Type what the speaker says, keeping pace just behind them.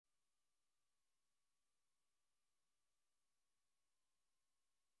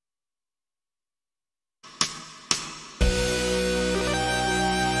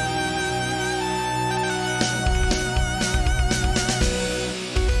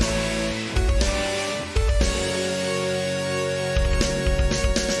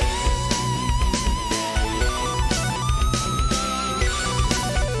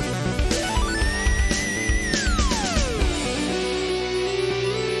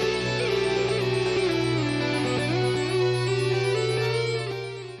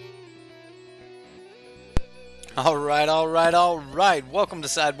Alright. Welcome to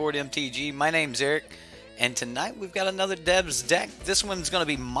Sideboard MTG. My name's Eric, and tonight we've got another Devs deck. This one's going to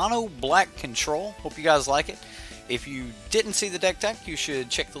be Mono Black Control. Hope you guys like it. If you didn't see the deck tech, you should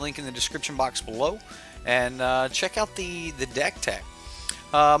check the link in the description box below and check out the deck tech.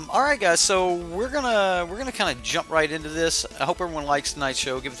 Alright guys, so we're gonna kind of jump right into this. I hope everyone likes tonight's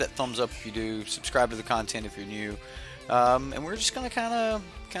show. Give it that thumbs up if you do. Subscribe to the content if you're new. And we're just gonna kind of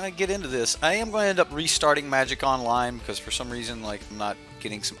get into this. I am going to end up restarting Magic Online because for some reason, like, I'm not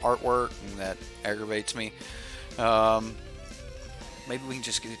getting some artwork, and that aggravates me. Maybe we can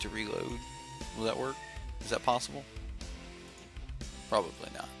just get it to reload. Will that work? Is that possible? Probably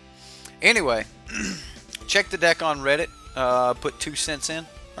not. Anyway, check the deck on Reddit. Put 2 cents in.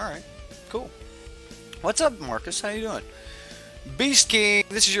 Alright, cool. What's up, Marcus? How you doing? Beast King,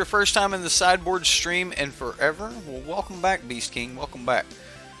 this is your first time in the sideboard stream in forever. Well, welcome back, Beast King. Welcome back.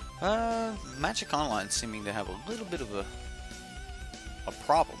 Magic Online seeming to have a little bit of a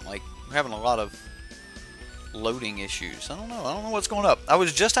problem. Like, we're having a lot of loading issues. I don't know what's going up. I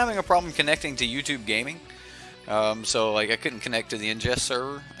was just having a problem connecting to YouTube Gaming. So like I couldn't connect to the ingest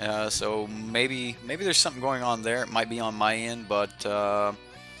server. So maybe there's something going on there. It might be on my end, but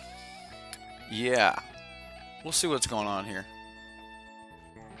yeah. We'll see what's going on here.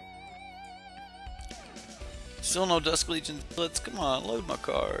 Still no Dusk Legion. Let's come on, load my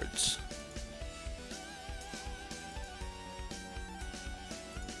cards.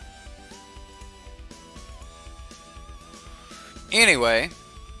 Anyway,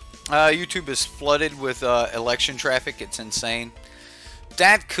 YouTube is flooded with election traffic. It's insane.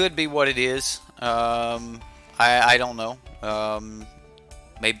 That could be what it is. I don't know.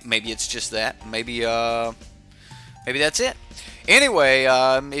 Maybe it's just that. Maybe that's it. Anyway,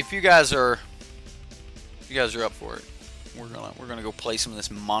 if you guys are up for it, we're gonna go play some of this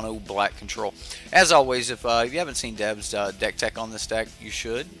Mono Black Control. As always, if you haven't seen Dev's deck tech on this deck, you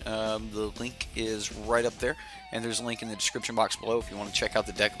should. The link is right up there, and there's a link in the description box below if you want to check out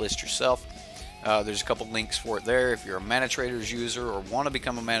the deck list yourself. There's a couple links for it there. If you're a manatraders user or want to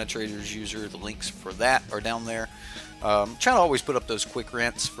become a manatraders user, the links for that are down there. Trying to always put up those quick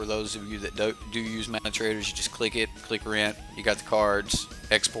rents for those of you that do use manatraders. You just click it, click rent, you got the cards,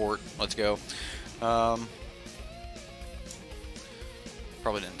 export, let's go.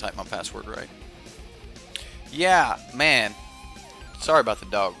 Probably didn't type my password right. Yeah, man. Sorry about the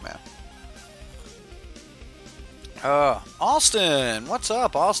dog, man. Austin, what's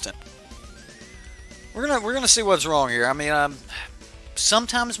up, Austin? We're gonna see what's wrong here. I mean,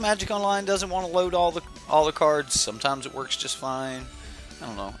 sometimes Magic Online doesn't want to load all the cards. Sometimes it works just fine. I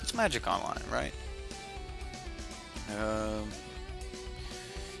don't know. It's Magic Online, right?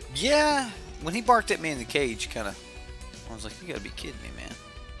 Yeah. When he barked at me in the cage, I was like, you gotta be kidding me, man.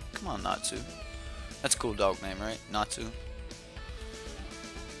 Come on, Natsu. That's a cool dog name, right? Natsu.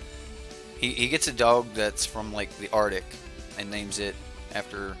 He gets a dog that's from, like, the Arctic and names it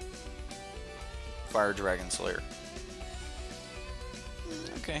after Fire Dragon Slayer.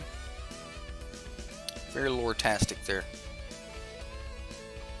 Okay. Very lore-tastic there.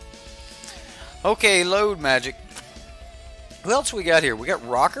 Okay, load magic. Who else we got here? We got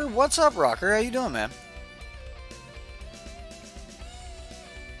Rocker. What's up, Rocker? How you doing, man?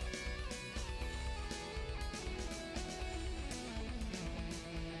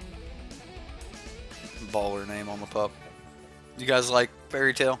 Baller name on the pup. You guys like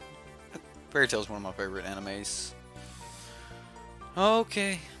Fairy Tail? Fairy Tail is one of my favorite animes.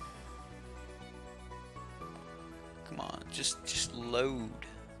 Okay. Come on, just load.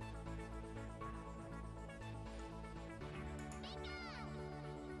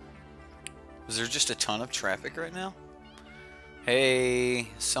 Is there just a ton of traffic right now? Hey,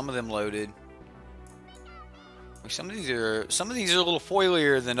 some of them loaded. Some of these are a little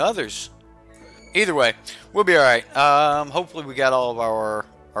foilier than others. Either way, we'll be alright. Hopefully we got all of our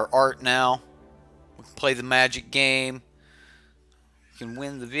art now. We can play the Magic game. We can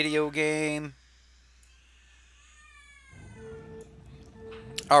win the video game.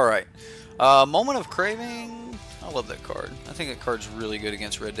 Alright. Moment of Craving. I love that card. I think that card's really good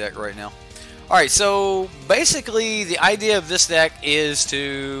against red deck right now. Alright, so basically the idea of this deck is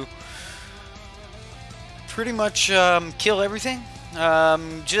to pretty much kill everything.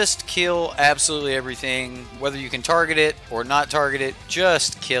 Just kill absolutely everything, whether you can target it or not target it,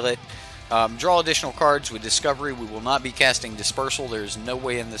 just kill it. Draw additional cards with Discovery. We will not be casting Dispersal. There's no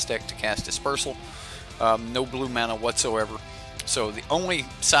way in this deck to cast Dispersal. No blue mana whatsoever. So the only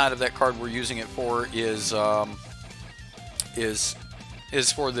side of that card we're using it for is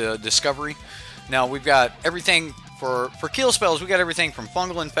for the Discovery. Now we've got everything for kill spells, we got everything from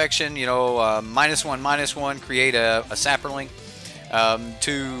fungal infection, you know, -1/-1, create a sapperling,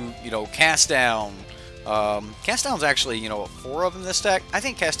 to, you know, cast down. Cast down's actually, you know, 4 of them in this deck. I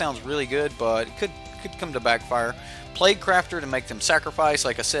think cast down's really good, but it could come to backfire. Plague Crafter to make them sacrifice,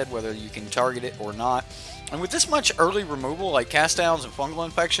 like I said, whether you can target it or not. And with this much early removal, like cast downs and fungal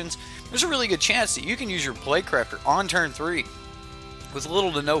infections, there's a really good chance that you can use your Plague Crafter on turn 3 with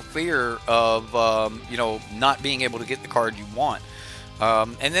little to no fear of, you know, not being able to get the card you want.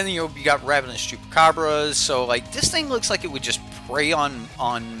 And then, you know, you got Ravenous Chupacabras, so, like, this thing looks like it would just prey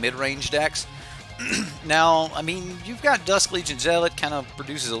on mid-range decks. Now, I mean, you've got Dusk Legion Zealot, kind of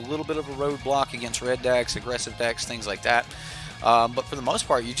produces a little bit of a roadblock against red decks, aggressive decks, things like that. But for the most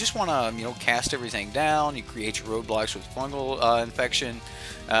part, you just want to, you know, cast everything down. You create your roadblocks with fungal infection,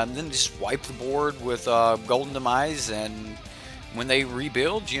 then just wipe the board with Golden Demise, and when they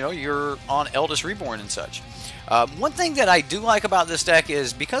rebuild, you know, you're on Eldest Reborn and such. One thing that I do like about this deck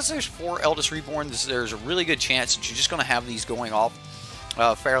is because there's 4 Eldest Reborns, there's a really good chance that you're just going to have these going off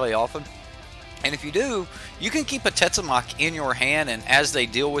fairly often. And if you do, you can keep a Tetsamok in your hand, and as they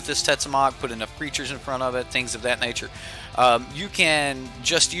deal with this Tetsamok, put enough creatures in front of it, things of that nature. You can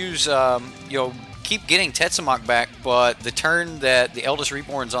just use, you know, keep getting Tetsamok back, but the turn that the Eldest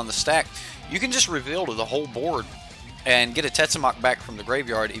Reborn's on the stack, you can just reveal to the whole board and get a Tetsamok back from the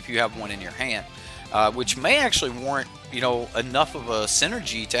graveyard if you have one in your hand, which may actually warrant, you know, enough of a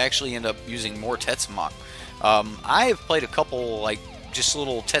synergy to actually end up using more Tetsamok. I have played a couple, like, just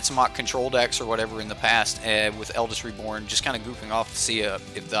little Tetsamok control decks or whatever in the past with Eldest Reborn, just kind of goofing off to see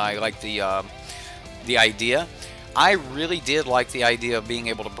if I like the idea. I really did like the idea of being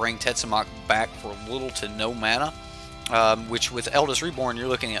able to bring Tetsamok back for little to no mana, which with Eldest Reborn you're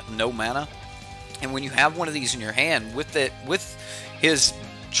looking at no mana. And when you have one of these in your hand with his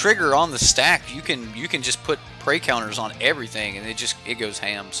trigger on the stack, you can just put prey counters on everything, and it goes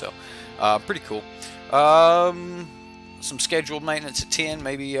ham. So pretty cool. Some scheduled maintenance at 10.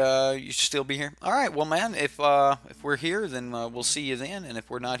 Maybe you should still be here. All right, well, man, if we're here, then we'll see you then, and if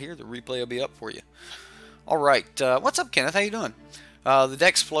we're not here, the replay will be up for you. All right, what's up, Kenneth? How you doing? The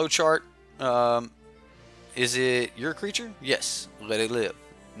deck's flowchart. Is it your creature? Yes. Let it live.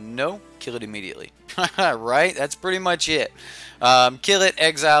 No. Kill it immediately. Right? That's pretty much it. Kill it,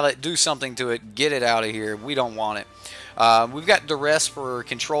 exile it, do something to it, get it out of here. We don't want it. We've got Duress for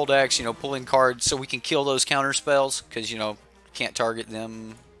control decks, you know, pulling cards so we can kill those counter spells, because, you know, can't target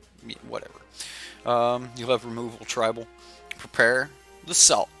them, whatever. You'll have removal tribal. Prepare the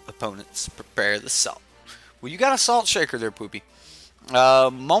salt, opponents. Prepare the salt. Well, you got a salt shaker there, Poopy.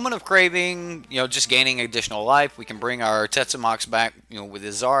 Moment of Craving, you know, just gaining additional life. We can bring our Tetsamoks back, you know, with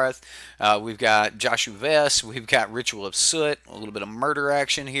Izareth. We've got Joshu Vest. We've got Ritual of Soot. A little bit of murder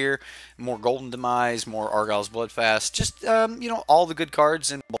action here. More Golden Demise. More Argyle's Bloodfast. Just, you know, all the good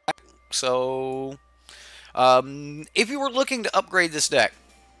cards in black. So, if you were looking to upgrade this deck,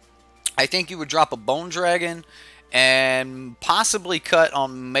 I think you would drop a Bone Dragon and possibly cut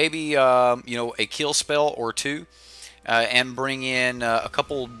on maybe, you know, a kill spell or 2. And bring in a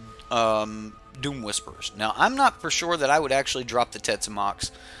couple Doom Whisperers. Now, I'm not for sure that I would actually drop the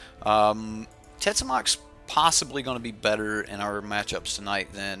Tetsamoks. Tetsamok's possibly going to be better in our matchups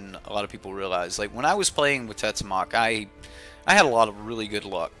tonight than a lot of people realize. Like, when I was playing with Tetsamok, I had a lot of really good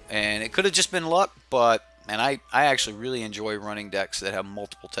luck. And it could have just been luck, but man, I actually really enjoy running decks that have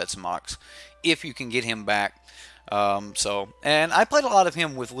multiple Tetsamoks if you can get him back. And I played a lot of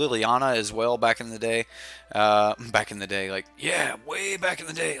him with Liliana as well back in the day. Back in the day, like, yeah, way back in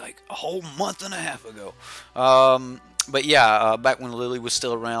the day, like a whole month and a half ago. But yeah, back when Lily was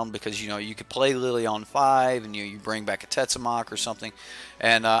still around, because, you know, you could play Lily on 5 and you bring back a Tetsamok or something.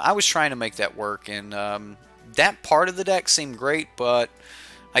 And I was trying to make that work, and that part of the deck seemed great, but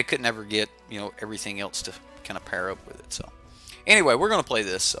I could never get, you know, everything else to kind of pair up with it. So anyway, we're going to play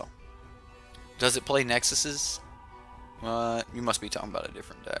this. So does it play Nexuses? You must be talking about a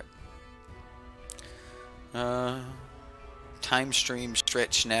different deck. Time Stream,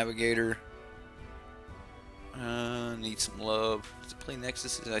 Stretch Navigator. Need some love. Does it play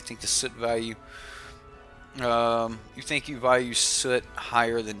Nexuses? I think the Soot value. You think you value Soot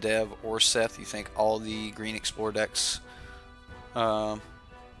higher than Dev or Seth? You think all the Green Explorer decks? Yeah,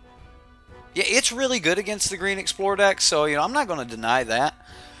 it's really good against the Green Explorer deck, so, you know, I'm not going to deny that.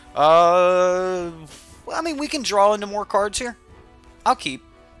 Well, I mean, we can draw into more cards here. I'll keep.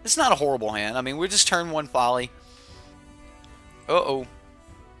 It's not a horrible hand. I mean, we're just turn 1 Folly. Uh-oh.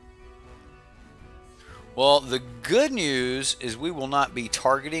 Well, the good news is we will not be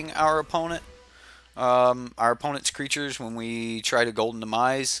targeting our opponent. Our opponent's creatures, when we try to Golden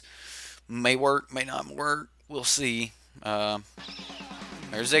Demise, may work, may not work. we'll see.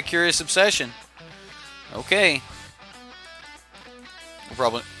 There's that Curious Obsession. Okay. We'll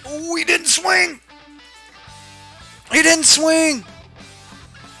probably... Oh, he didn't swing! He didn't swing!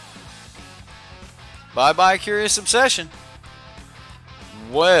 Bye-bye, Curious Obsession.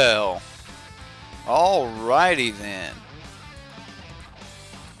 Well. Alrighty then.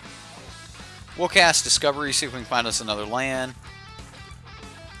 We'll cast Discovery, see if we can find us another land.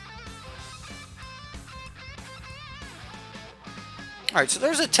 Alright, so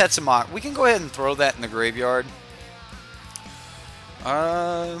there's a Tetsamok. We can go ahead and throw that in the graveyard.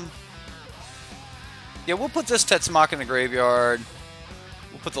 Yeah, we'll put this Tetsamok in the graveyard.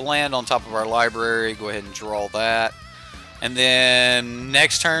 We'll put the land on top of our library. Go ahead and draw that. And then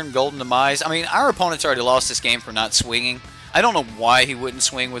next turn, Golden Demise. I mean, our opponent's already lost this game for not swinging. I don't know why he wouldn't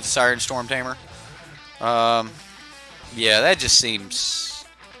swing with the Siren Storm Tamer. Yeah, that just seems...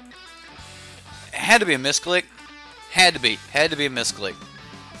 It had to be a misclick. Had to be a misclick.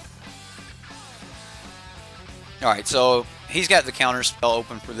 Alright, so he's got the counter spell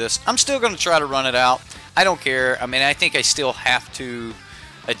open for this. I'm still going to try to run it out. I don't care. I mean, I think I still have to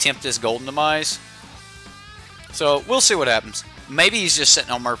attempt this Golden Demise. So, we'll see what happens. Maybe he's just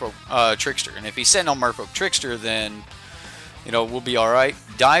sitting on Merfolk Trickster. And if he's sitting on Merfolk Trickster, then, you know, we'll be alright.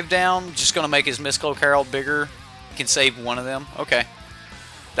 Dive down, just going to make his Miscloak Herald bigger. Can save one of them. Okay.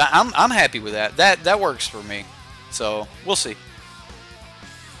 I'm happy with that. That works for me. So, we'll see.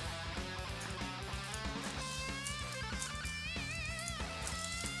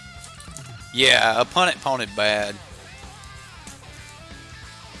 Yeah, opponent bad.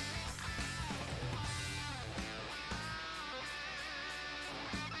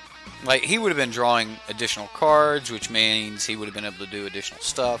 Like, he would have been drawing additional cards, which means he would have been able to do additional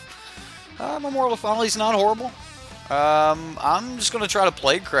stuff. Memorial of Folly's not horrible. I'm just going to try to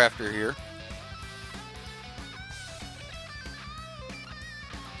Plague Crafter here.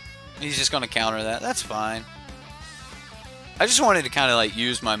 He's just going to counter that. That's fine. I just wanted to kind of like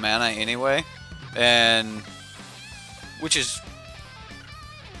use my mana anyway. And... Which is...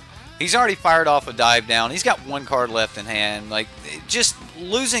 He's already fired off a dive down. He's got one card left in hand. Like, just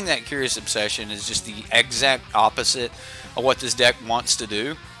losing that Curious Obsession is just the exact opposite of what this deck wants to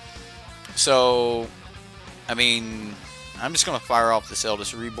do. So, I mean, I'm just going to fire off this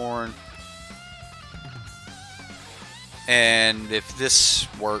Eldest Reborn. And if this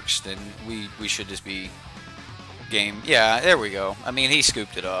works, then we should just be game. Yeah, there we go. I mean, he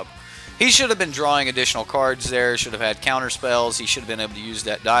scooped it up. He should have been drawing additional cards there. Should have had counter spells. He should have been able to use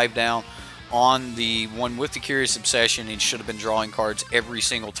that dive down on the one with the Curious Obsession. He should have been drawing cards every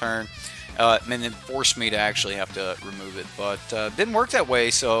single turn. And then forced me to actually have to remove it. But didn't work that way,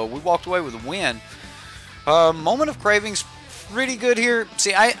 so we walked away with a win. Moment of Craving's pretty good here.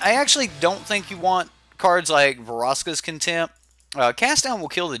 See, I actually don't think you want cards like Vraska's Contempt. Cast Down will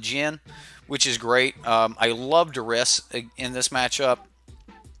kill the Djinn, which is great. I love Duress in this matchup.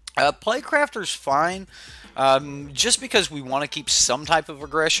 Plague Crafter's fine, just because we want to keep some type of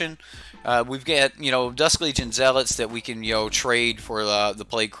aggression. We've got, you know, Dusk Legion Zealots that we can, you know, trade for the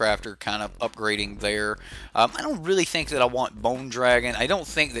Plague Crafter, kind of upgrading there. I don't really think that I want Bone Dragon. I don't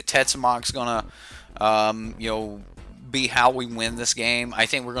think that Tetsamok's gonna, you know, be how we win this game. I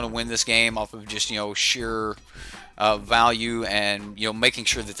think we're gonna win this game off of just, you know, sheer value and, you know, making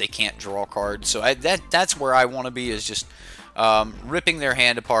sure that they can't draw cards. So that's where I want to be, is just ripping their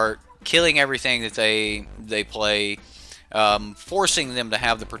hand apart, killing everything that they play, forcing them to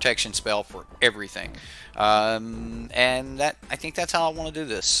have the protection spell for everything. And I think that's how I want to do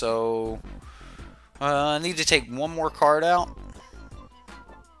this. So I need to take one more card out.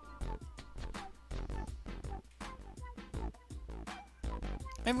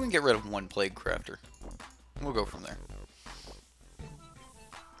 Maybe we can get rid of one Plague Crafter. We'll go from there.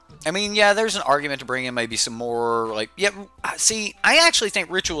 I mean, yeah, there's an argument to bring in maybe some more, like, yeah, see, I actually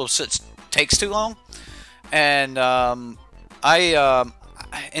think Ritual of Soot takes too long. And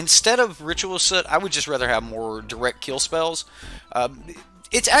instead of Ritual of Soot, I would just rather have more direct kill spells.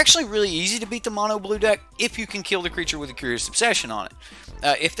 It's actually really easy to beat the mono blue deck if you can kill the creature with a Curious Obsession on it.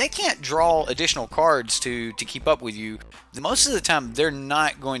 If they can't draw additional cards to keep up with you, most of the time they're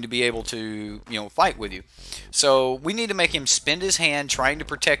not going to be able to, you know, fight with you. So we need to make him spend his hand trying to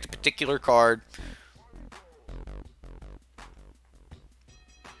protect a particular card.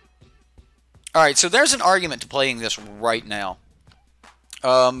 Alright, so there's an argument to playing this right now.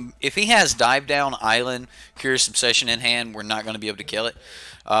 If he has Dive Down, Island, Curious Obsession in hand, we're not going to be able to kill it.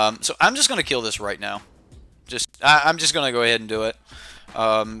 So I'm just going to kill this right now. I'm just going to go ahead and do it.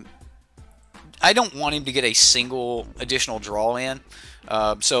 I don't want him to get a single additional draw in.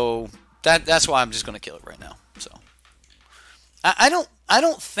 So That's why I'm just going to kill it right now. So I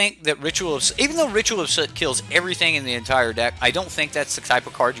don't think that Ritual of, even though Ritual of Soot kills everything in the entire deck, I don't think that's the type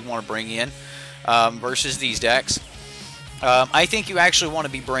of card you want to bring in versus these decks. I think you actually want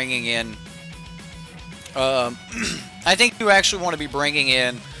to be bringing in. I think you actually want to be bringing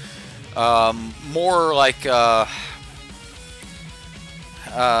in more like you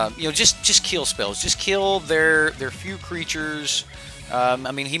know, just kill spells. Just kill their few creatures.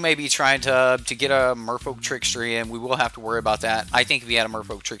 I mean, he may be trying to get a Merfolk Trickster in. We will have to worry about that. I think if he had a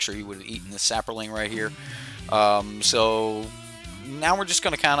Merfolk Trickster, he would have eaten the Saproling right here. So now we're just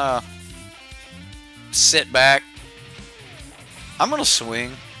going to kind of sit back. I'm going to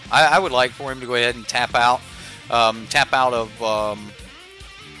swing. I would like for him to go ahead and tap out of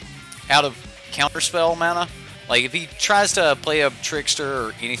counterspell mana. Like if he tries to play a Trickster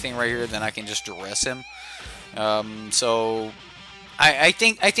or anything right here, then I can just duress him. So I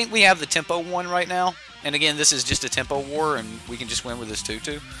think we have the tempo one right now. And again, this is just a tempo war, and we can just win with this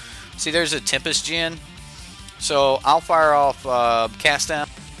 2/2. See, there's a Tempest Djinn. So I'll fire off Cast Down.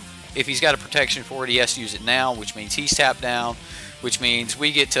 If he's got a protection for it, he has to use it now, which means he's tapped down, which means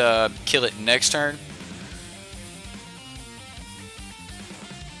we get to kill it next turn.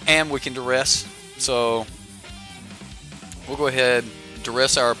 And we can duress. So we'll go ahead,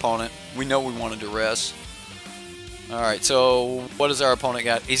 duress our opponent. We know we want to duress. Alright, so what does our opponent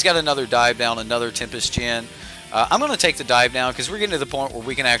got? He's got another dive down, another Tempest Djinn. I'm going to take the dive down because we're getting to the point where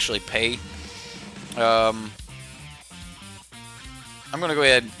we can actually pay. I'm going to go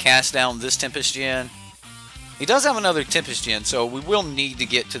ahead and cast down this Tempest Djinn. He does have another Tempest Djinn, so we will need to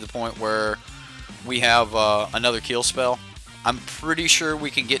get to the point where we have another kill spell. I'm pretty sure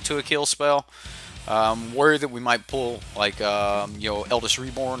we can get to a kill spell. Worry that we might pull like you know, Eldest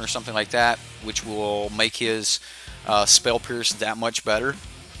Reborn or something like that, which will make his Spell Pierce that much better.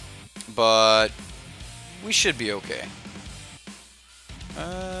 But we should be okay.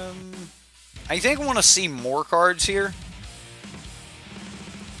 I think I want to see more cards here.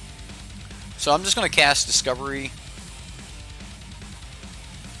 So I'm just going to cast Discovery.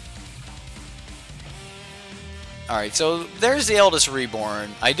 Alright, so there's the Eldest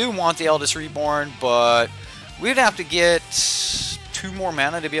Reborn. I do want the Eldest Reborn, but we'd have to get 2 more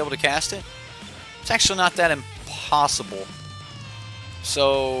mana to be able to cast it. It's actually not that impossible.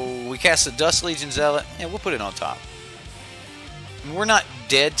 So we cast the Dust Legion Zealot, and we'll put it on top. We're not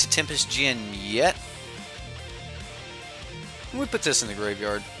dead to Tempest Djinn yet. We put this in the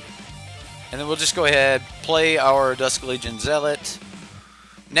graveyard. And then we'll just go ahead, play our Dusk Legion Zealot.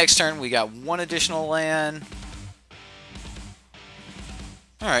 Next turn, we got 1 additional land.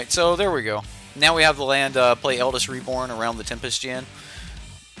 Alright, so there we go. Now we have the land play Eldest Reborn around the Tempest Djinn.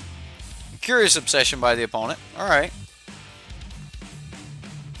 Curious Obsession by the opponent. Alright.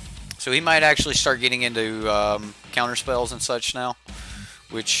 So he might actually start getting into counter spells and such now,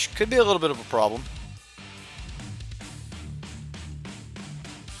 which could be a little bit of a problem.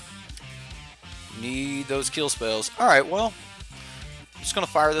 Need those kill spells. Alright, well, I'm just going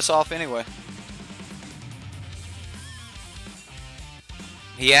to fire this off anyway.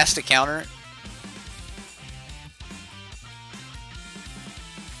 He has to counter it.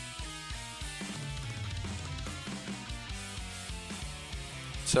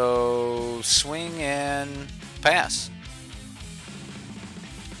 So, swing and pass.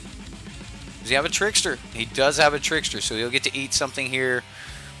 Does he have a Trickster? He does have a Trickster, so he'll get to eat something here.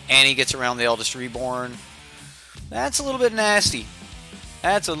 And he gets around the Eldest Reborn. That's a little bit nasty.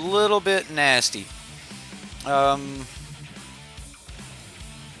 That's a little bit nasty.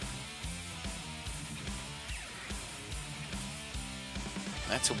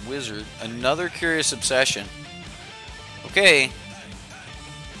 That's a wizard. Another Curious Obsession. Okay.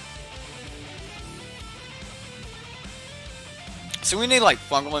 So we need like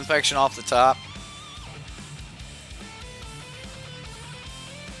Fungal Infection off the top.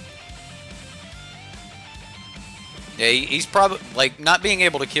 Yeah, he's probably like not being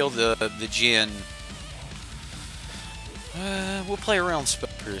able to kill the Djinn. We'll play around Spell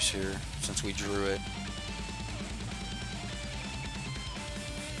Pierce here since we drew it.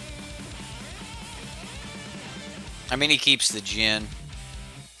 I mean, he keeps the Djinn.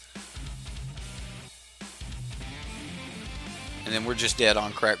 And then we're just dead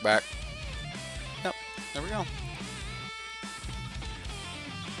on Crackback. Yep, there we go.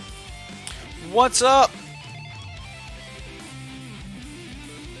 What's up?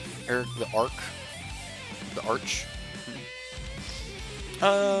 Eric the Arc. The Arch.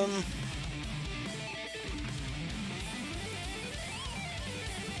 I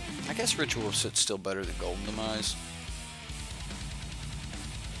guess Ritual of Soot's still better than Golden Demise.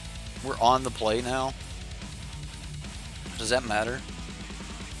 We're on the play now. Does that matter?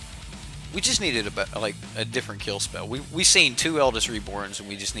 We just needed a different kill spell. We seen 2 Eldest Reborns, and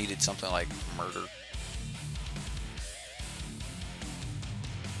we just needed something like murder.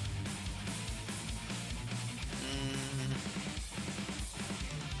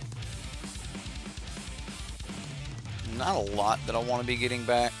 Not a lot that I want to be getting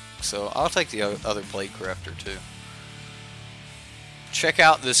back, so I'll take the other Plague Crafter too. Check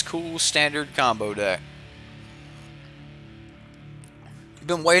out this cool standard combo deck. You've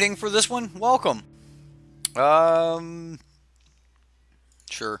been waiting for this one? Welcome.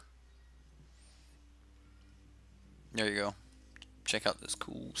 Sure. There you go. Check out this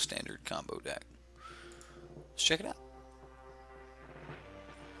cool standard combo deck. Let's check it out.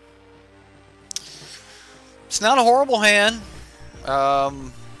 It's not a horrible hand.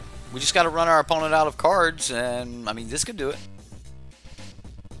 We just got to run our opponent out of cards, and I mean, this could do it.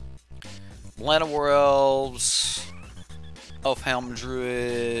 Land of War Elves, Elfhelm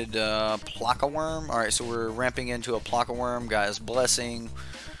Druid, Plaka Worm. Alright, so we're ramping into a Plaka Worm, Guy's Blessing.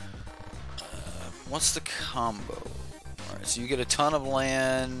 What's the combo? Alright, so you get a ton of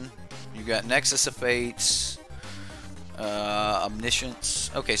land. You got Nexus of Fates,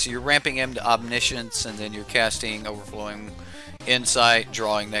 Omniscience. Okay, so you're ramping him to Omniscience, and then you're casting Overflowing Insight,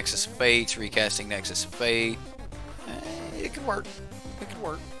 drawing Nexus of Fates, recasting Nexus of Fate. It could work. It could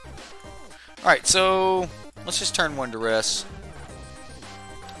work. Alright, so let's just turn 1 Duress.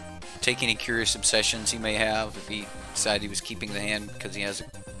 Take any Curious Obsessions he may have if he decided he was keeping the hand because he has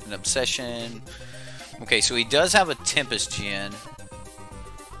an obsession. Okay, so he does have a Tempest Gen.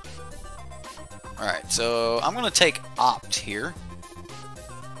 Alright, so I'm going to take Opt here.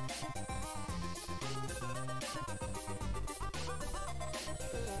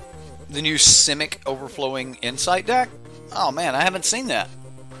 The new Simic Overflowing Insight deck? Oh man, I haven't seen that.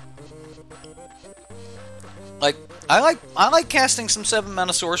 Like, I like casting some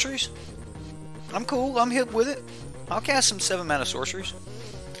 7-mana sorceries. I'm cool, I'm hip with it. I'll cast some 7-mana sorceries.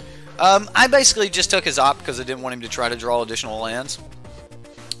 I basically just took his Opt because I didn't want him to try to draw additional lands.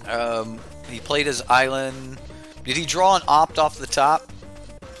 He played his island. Did he draw an Opt off the top?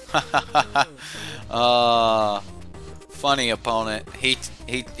 Funny opponent.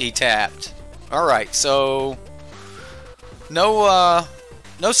 He tapped. Alright, so no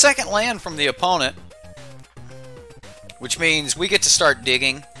second land from the opponent, which means we get to start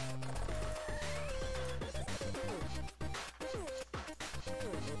digging.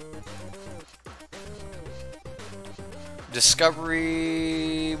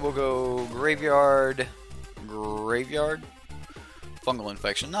 Discovery, we'll go Graveyard. Graveyard. Fungal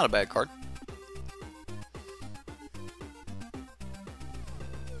Infection, not a bad card.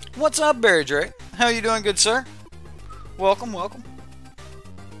 What's up, Barry Drake? How you doing, good sir? Welcome, welcome.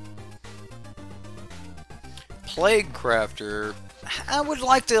 Plague Crafter. I would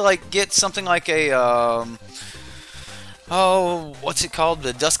like to get something like a oh, what's it called?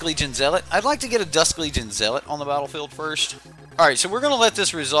 The Dusk Legion Zealot. I'd like to get a Dusk Legion Zealot on the battlefield first. Alright, so we're going to let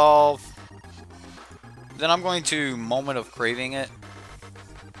this resolve. Then I'm going to Moment of Craving it.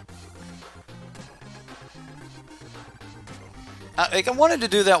 I wanted to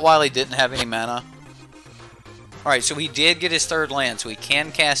do that while he didn't have any mana. Alright, so he did get his 3rd land, so he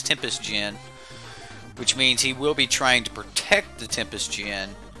can cast Tempest Gen, which means he will be trying to protect the Tempest Gen.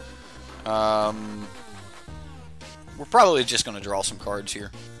 We're probably just going to draw some cards here.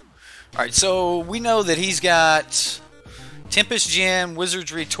 Alright, so we know that he's got Tempest Gen,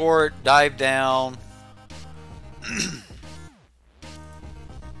 Wizard's Retort, Dive Down.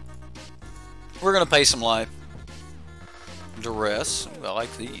 We're going to pay some life. Duress. Ooh, I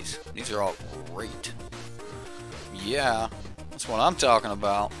like these. These are all great. Yeah, that's what I'm talking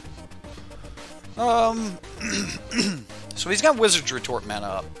about. So he's got Wizard's Retort mana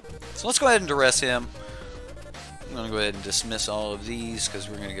up. So let's go ahead and Duress him. I'm going to go ahead and dismiss all of these because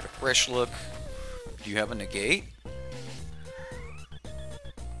we're going to get a fresh look. Do you have a negate?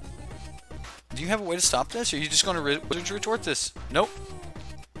 Do you have a way to stop this? Or are you just going to Wizard's Retort this? Nope.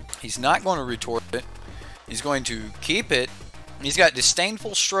 He's not going to retort it. He's going to keep it. He's got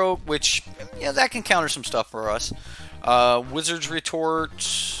Disdainful Stroke, which, yeah, that can counter some stuff for us. Wizard's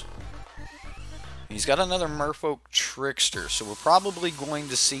Retort. He's got another Merfolk Trickster, so we're probably going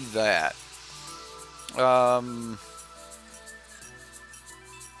to see that. I'm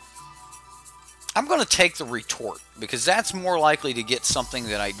going to take the Retort, because that's more likely to get something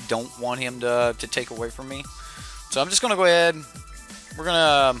that I don't want him to take away from me. So I'm just going to go ahead. We're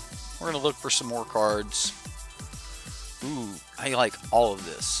gonna look for some more cards. Ooh, I like all of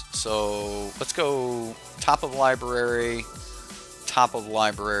this. So let's go top of library, top of the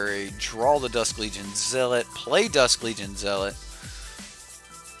library, draw the Dusk Legion Zealot, play Dusk Legion Zealot,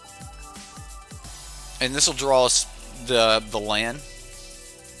 and this will draw us the land,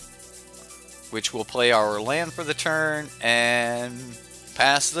 which will play our land for the turn and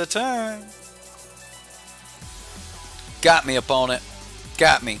pass the turn. Got me, opponent.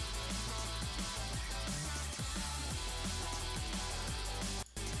 Got me.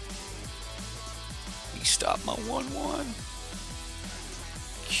 He stopped my 1/1.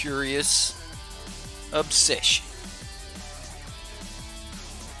 Curious Obsession.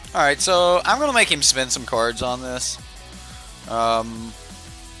 Alright, so I'm gonna make him spend some cards on this. I'm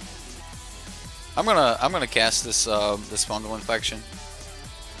gonna cast this this Fungal Infection.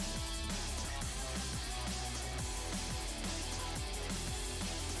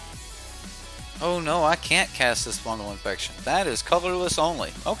 Oh no, I can't cast this Fungal Infection. That is colorless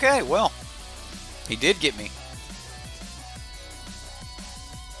only. Okay, well, he did get me.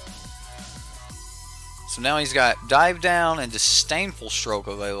 So now he's got Dive Down and Disdainful Stroke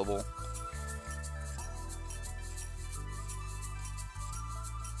available.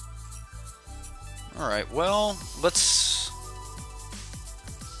 Alright, well, let's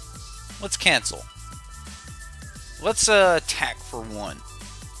cancel. Let's attack for 1.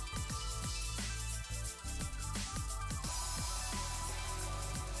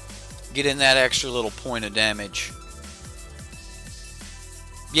 Get in that extra little point of damage.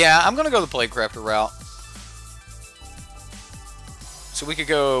 Yeah, I'm gonna go the Plaguecrafter route. So we could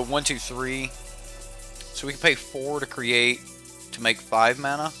go 1, 2, 3. So we can pay 4 to create to make 5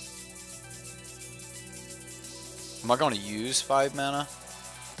 mana. Am I going to use 5 mana?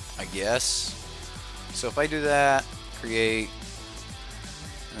 I guess. So if I do that, create,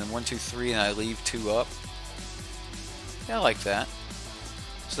 and then 1, 2, 3, and I leave 2 up. Yeah, I like that.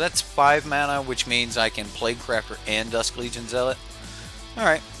 So that's 5 mana, which means I can Plaguecrafter and Dusk Legion Zealot.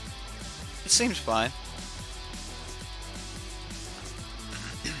 Alright. It seems fine.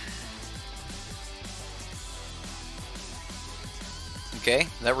 Okay,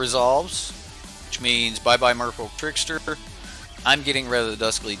 that resolves, which means bye-bye Merfolk Trickster. I'm getting rid of the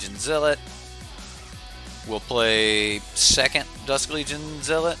Dusk Legion Zealot. We'll play second Dusk Legion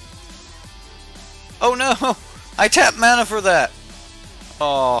Zealot. Oh no! I tapped mana for that!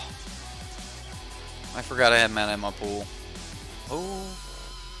 Oh. I forgot I had mana in my pool. Oh.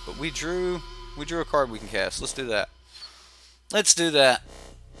 But we drew a card we can cast. Let's do that. Let's do that.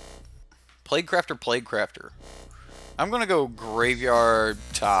 Plaguecrafter, Plaguecrafter. I'm going to go Graveyard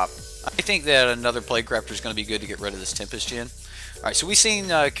top. I think that another Plaguecrafter is going to be good to get rid of this Tempest Djinn. Alright, so we've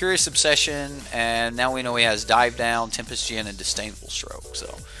seen Curious Obsession, and now we know he has Dive Down, Tempest Djinn, and Disdainful Stroke.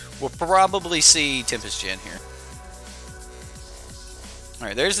 So we'll probably see Tempest Djinn here.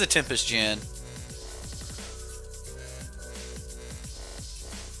 Alright, there's the Tempest Djinn.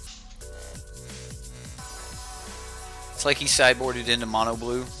 It's like he sideboarded into mono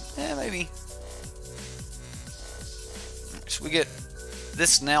blue. Eh, maybe. So we get,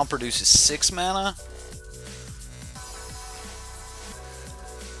 this now produces 6 mana.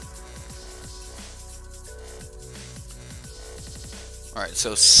 Alright,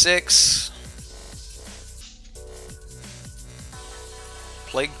 so 6.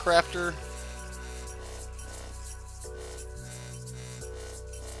 Plaguecrafter.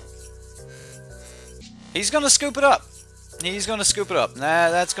 He's going to scoop it up. He's going to scoop it up. Nah,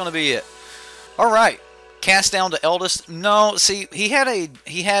 that's going to be it. Alright. Cast down to Eldest. No, see, he had a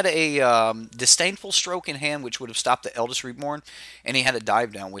Disdainful Stroke in hand, which would have stopped the Eldest Reborn, and he had a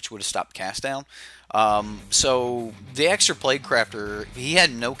Dive Down, which would have stopped Cast Down. So the extra Plaguecrafter, he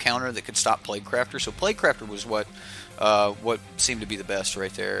had no counter that could stop Plaguecrafter, so Plaguecrafter was what seemed to be the best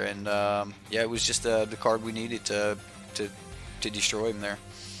right there, and yeah, it was just the card we needed to destroy him there.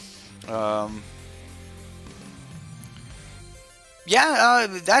 Yeah,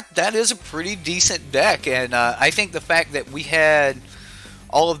 that is a pretty decent deck, and I think the fact that we had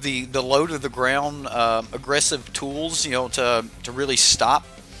all of the low to the ground aggressive tools, you know, to really stop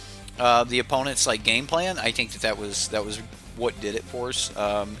the opponent's like game plan, I think that was what did it for us.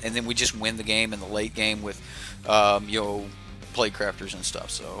 And then we just win the game in the late game with you know, Plaguecrafters and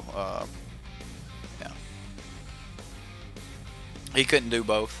stuff. So yeah, he couldn't do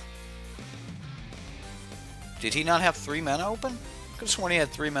both. Did he not have 3 mana open? I could have sworn he had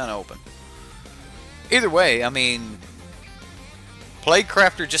 3 mana open. Either way, I mean,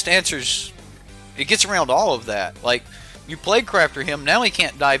 Plaguecrafter just answers. It gets around all of that. Like, you Plaguecrafter him, now he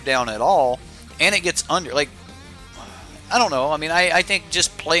can't dive down at all, and it gets under. Like, I don't know. I mean, I think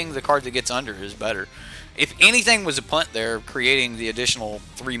just playing the card that gets under is better. If anything was a punt there, creating the additional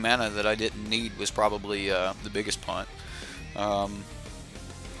 3 mana that I didn't need was probably the biggest punt. Um,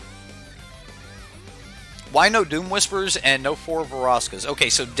 why no Doom Whispers and no 4 Varaskas? Okay,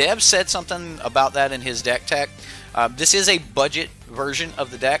 so Dev said something about that in his deck tech. This is a budget version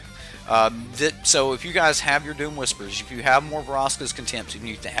of the deck. So if you guys have your Doom Whispers, if you have more Varaskas Contempts, if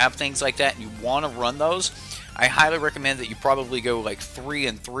you have things like that and you want to run those, I highly recommend that you probably go like 3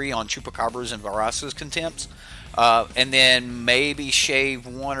 and 3 on Chupacabras and Varaskas Contempts. And then maybe shave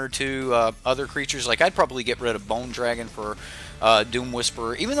 1 or 2 other creatures. Like I'd probably get rid of Bone Dragon for Doom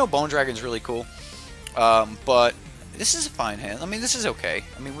Whisperer, even though Bone Dragon's really cool. But this is a fine hand. I mean, this is okay.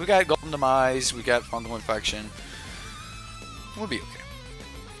 I mean, we got Golden Demise, we got Fungal Infection. We'll be okay.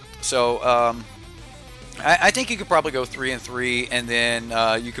 So, I think you could probably go 3 and 3, and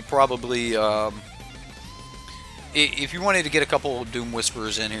then you could probably, if you wanted to get a couple of Doom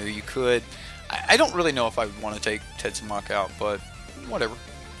Whisperers in here, you could. I don't really know if I would want to take Tetsamok out, but whatever.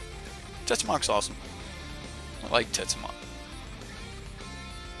 Tetsamok's awesome. I like Tetsamok.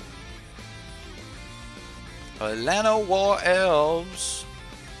 Lano War Elves.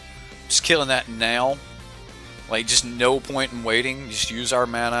 Just killing that now. Like, just no point in waiting. Just use our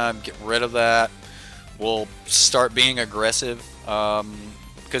mana, get rid of that. We'll start being aggressive.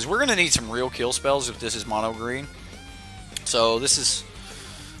 Because we're going to need some real kill spells if this is mono green. So this is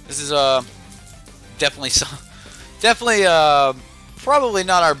definitely probably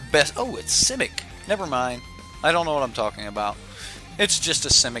not our best. Oh, it's Simic. Never mind. I don't know what I'm talking about. It's just a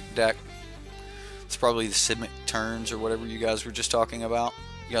Simic deck. It's probably the Simic turns or whatever you guys were just talking about.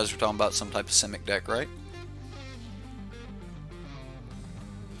 You guys were talking about some type of Simic deck, right?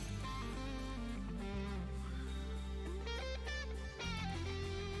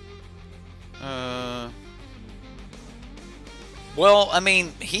 Well, I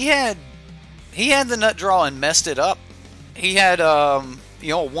mean, he had the nut draw and messed it up. He had you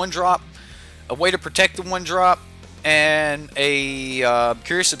know, a 1-drop, a way to protect the 1-drop, and a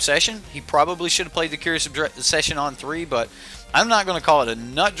Curious Obsession. He probably should have played the Curious Obsession on 3, but I'm not going to call it a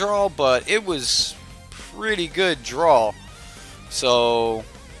nut draw, but it was pretty good draw. So,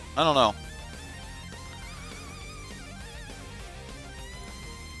 I don't know.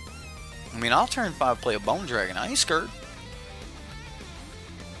 I mean, I'll turn 5 play a Bone Dragon. I ain't scared.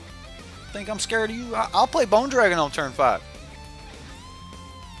 Think I'm scared of you? I'll play Bone Dragon on turn 5.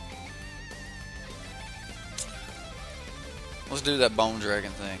 Let's do that Bone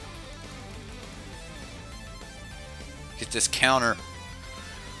Dragon thing. Get this counter.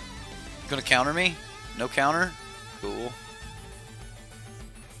 Gonna counter me? No counter? Cool.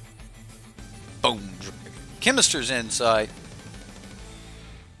 Bone Dragon. Chemister's inside.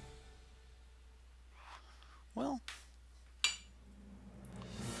 Well.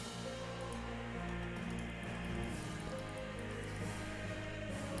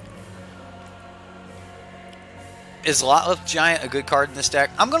 Is Lotleth Giant a good card in this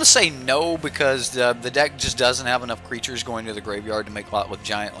deck? I'm going to say no, because the deck just doesn't have enough creatures going to the graveyard to make Lotleth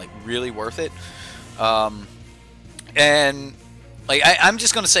Giant like really worth it. And like I'm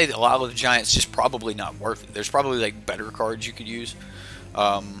just going to say that Lotleth Giant's just probably not worth it. There's probably like better cards you could use.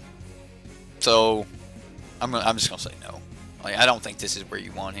 So I'm just going to say no. Like, I don't think this is where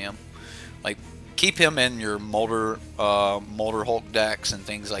you want him. Like, keep him in your Molder Hulk decks and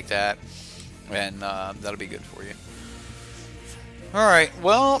things like that, and that'll be good for you. Alright,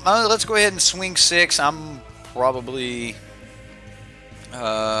 well, let's go ahead and swing 6. I'm probably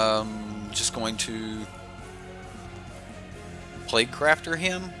just going to Plague Crafter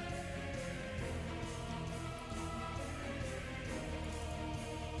him.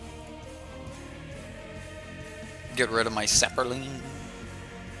 Get rid of my Sapperling.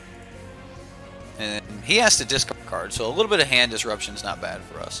 And he has to discard a card, so a little bit of hand disruption is not bad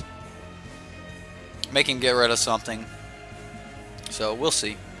for us. Make him get rid of something. So we'll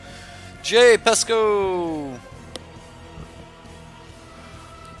see. Jay Pesco!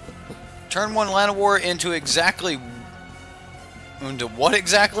 Turn 1 Llanowar into exactly... Into what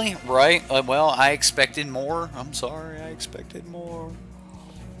exactly? Right? Well, I expected more. I'm sorry, I expected more.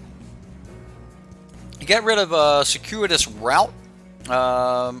 You get rid of Circuitous Route.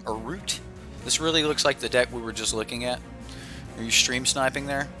 Or Route. This really looks like the deck we were just looking at. Are you stream sniping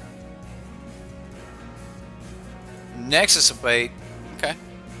there? Nexus of Fate. Okay.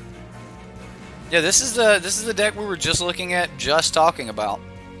 Yeah, this is the deck we were just looking at, just talking about.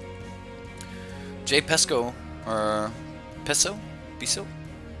 Jay Pesco, or Peso? Piso?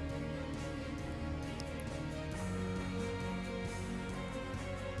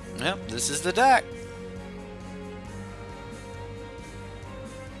 Yep, this is the deck.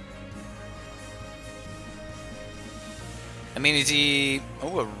 I mean, is he...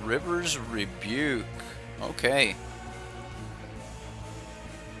 Oh, a River's Rebuke. Okay.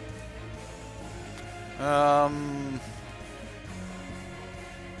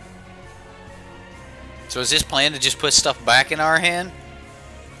 So is this plan to just put stuff back in our hand?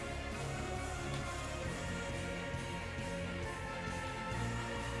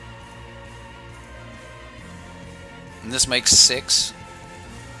 And this makes 6.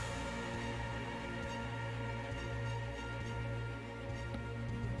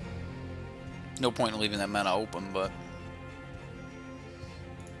 No point in leaving that mana open, but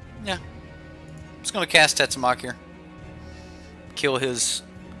yeah. I'm just gonna cast Tetsumak here. Kill his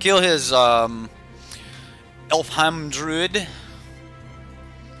Elfheim Druid.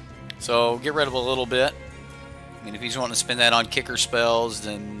 So get rid of a little bit. I mean, if he's wanting to spend that on kicker spells,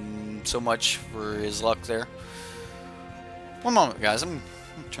 then so much for his luck there. One moment, guys. I'm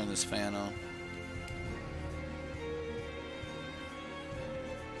gonna turn this fan on.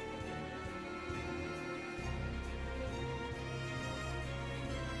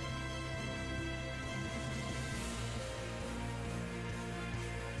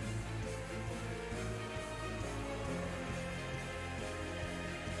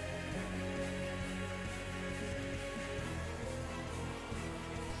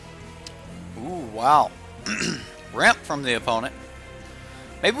 Ooh, wow. Ramp from the opponent.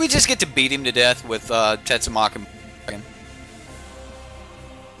 Maybe we just get to beat him to death with Tetsumak and Dragon.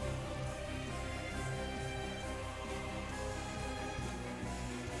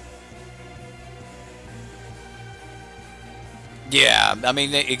 Yeah, I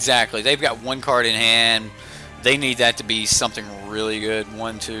mean, exactly. They've got one card in hand. They need that to be something really good.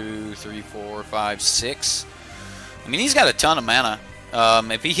 1, 2, 3, 4, 5, 6. I mean, he's got a ton of mana.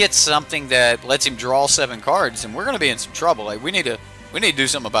 If he hits something that lets him draw 7 cards, then we're going to be in some trouble. Like we need to do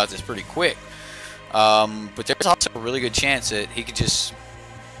something about this pretty quick. But there's also a really good chance that he could just.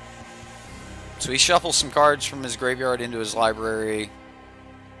 So he shuffles some cards from his graveyard into his library,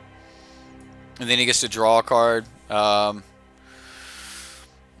 and then he gets to draw a card.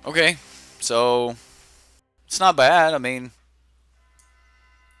 Okay, so it's not bad. I mean,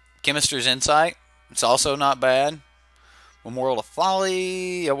 Chemister's Insight. It's also not bad. Memorial to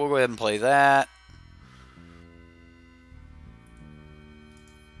Folly. Yeah, we'll go ahead and play that.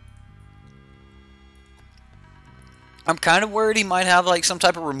 I'm kind of worried he might have like some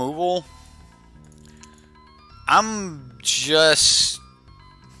type of removal. I'm just...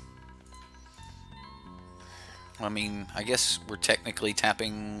 I mean, I guess we're technically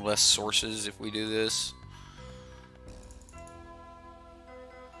tapping less sources if we do this.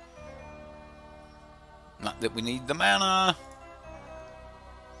 Not that we need the mana.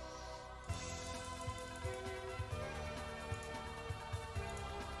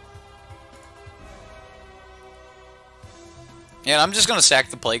 Yeah, I'm just going to sack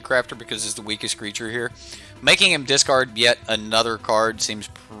the Plague Crafter because it's the weakest creature here. Making him discard yet another card seems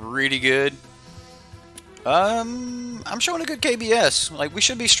pretty good. I'm showing a good KBS. Like, we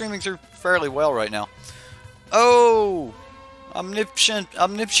should be streaming through fairly well right now. Oh!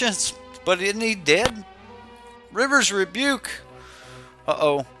 Omniscience. But isn't he dead? River's Rebuke.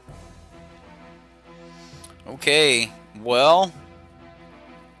 Uh-oh. Okay. Well.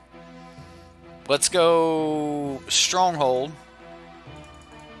 Let's go Stronghold.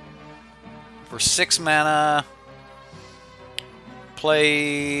 For 6 mana.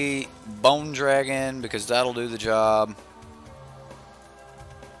 Play Bone Dragon because that'll do the job.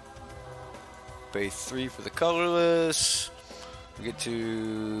 Pay 3 for the colorless. We get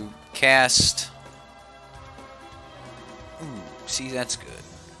to cast. Ooh, see, that's good.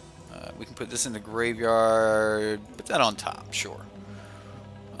 We can put this in the graveyard. Put that on top, sure.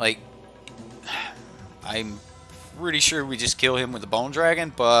 Like, I'm pretty sure we just kill him with the Bone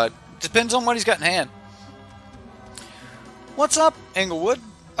Dragon, but depends on what he's got in hand. What's up, Englewood?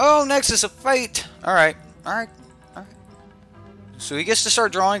 Oh, Nexus of Fate. Alright, alright, alright. So he gets to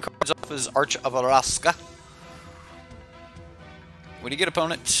start drawing cards off his Arch of Araska. What do you get,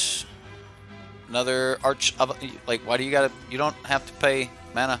 opponent? Another Arch of... Like, why do you gotta... You don't have to pay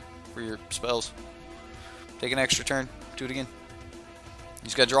mana for your spells. Take an extra turn. Do it again. You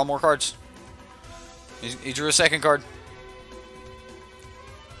just gotta draw more cards. He drew a second card.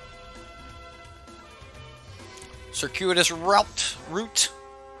 Circuitous Route.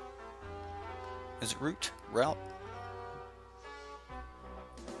 Is it Route? Route?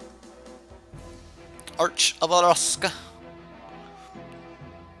 Arch of Araska.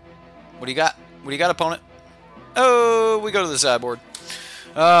 What do you got? What do you got, opponent? Oh, we go to the sideboard.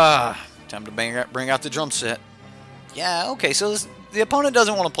 Time to bring out the drum set. Yeah, okay, so the opponent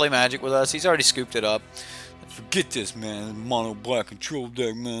doesn't want to play Magic with us. He's already scooped it up. Forget this, man. Mono black control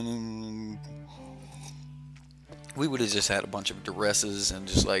deck, man. We would have just had a bunch of duresses and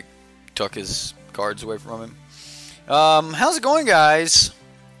just, like, tuck his cards away from him. How's it going, guys?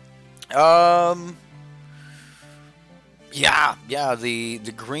 Yeah, the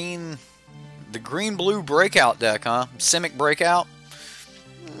green blue breakout deck, huh? Simic breakout.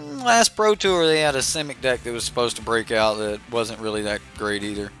 Last Pro Tour they had a Simic deck that was supposed to break out that wasn't really that great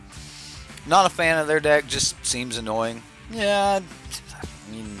either. Not a fan of their deck, just seems annoying. Yeah,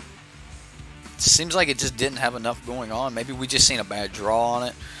 I mean, it seems like it just didn't have enough going on. Maybe we just seen a bad draw on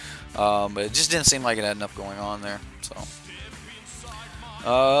it, but it just didn't seem like it had enough going on there. So,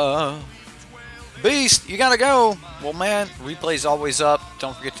 Beast, you gotta go. Well, man, replay's always up.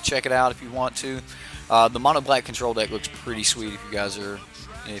 Don't forget to check it out if you want to. The mono black control deck looks pretty sweet. If you guys are,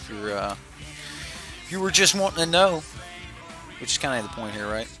 if you were just wanting to know, which is kind of the point here,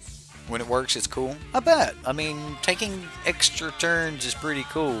 right? When it works, it's cool. I bet. I mean, taking extra turns is pretty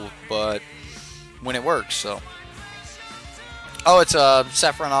cool, but when it works, so. Oh, it's a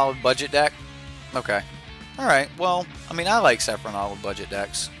Saffron Olive budget deck? Okay. Alright, well, I mean, I like Saffron Olive budget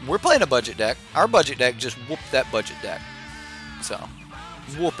decks. We're playing a budget deck. Our budget deck just whooped that budget deck. So,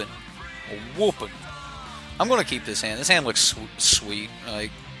 whooping. Whooping. I'm going to keep this hand. This hand looks sweet.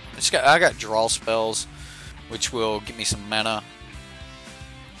 Like, I got draw spells, which will give me some mana.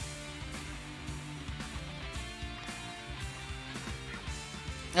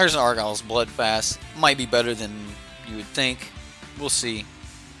 There's an Argyle's Bloodfast. Might be better than you would think. We'll see.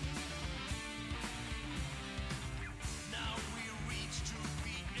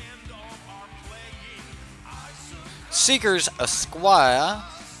 Seeker's a Squire.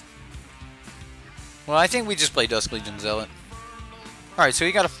 Well, I think we just play Dusk Legion Zealot. Alright, so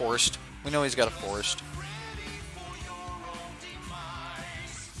he got a Forest. We know he's got a Forest.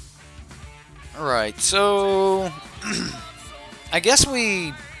 Alright, so I guess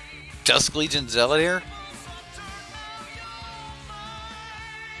we Dusk Legion Zealot here.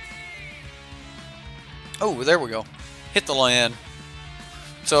 Oh, there we go. Hit the land.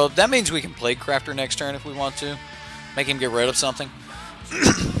 So that means we can play Crafter next turn if we want to. Make him get rid of something.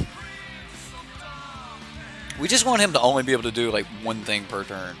 We just want him to only be able to do like one thing per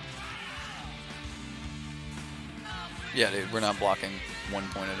turn. Yeah, dude, we're not blocking 1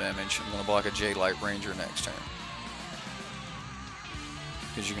 point of damage. I'm going to block a Jade Light Ranger next turn.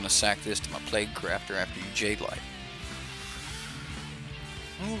 Because you're going to sack this to my Plague Crafter after you Jade Light.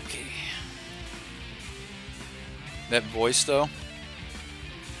 Okay. That voice, though.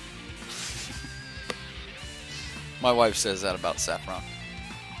 My wife says that about Saffron.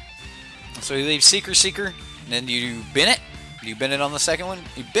 So you leave Seeker, and then you bin it. You bin it on the second one?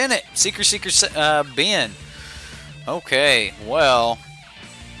 You bin it! Seeker, bin. Okay, well.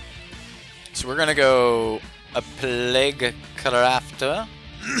 So we're going to go a Plague Crafter.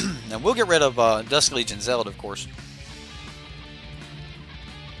 Now we'll get rid of Dusk Legion Zealot, of course.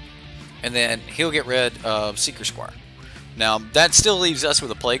 And then he'll get rid of Seeker Squire. Now, that still leaves us with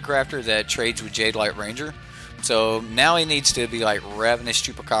a Plague Crafter that trades with Jade Light Ranger. So now he needs to be like Ravenous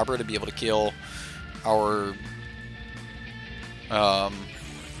Chupacabra to be able to kill our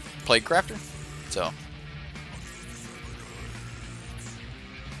Plague Crafter. So,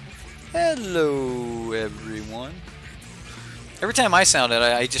 hello everyone. Every time I sound it,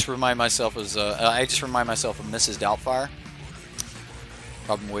 I just remind myself of Mrs. Doubtfire.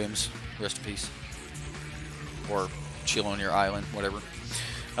 Robin Williams, rest in peace. Or chill on your island, whatever.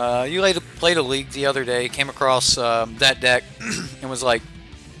 You played a league the other day, came across that deck, and was like,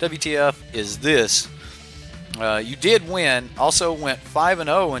 WTF is this? You did win, also went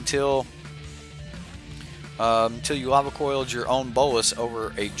 5-0 until you lava coiled your own bolus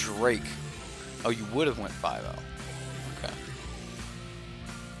over a Drake. Oh, you would have went 5-0. Okay.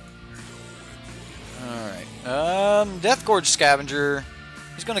 Alright. Death Gorge Scavenger.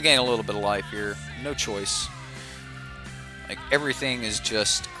 He's going to gain a little bit of life here. No choice. Like, everything is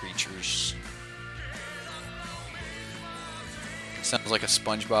just creatures. Sounds like a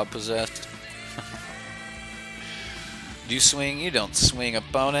SpongeBob possessed. Do you swing? You don't swing,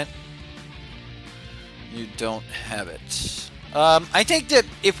 opponent. You don't have it. I think that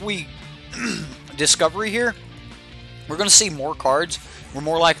if we Discovery here, we're going to see more cards. We're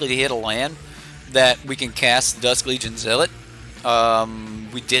more likely to hit a land that we can cast Dusk Legion Zealot.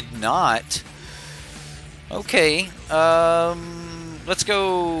 We did not. Okay, let's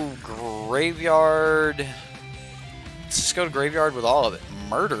go Graveyard. Let's just go to Graveyard with all of it.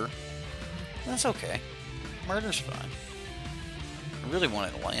 Murder? That's okay. Murder's fine. I really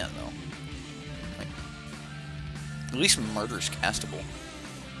wanted a land, though. Like, at least Murder's castable.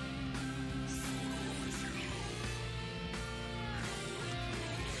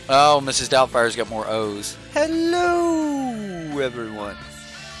 Oh, Mrs. Doubtfire's got more O's. Hello, everyone.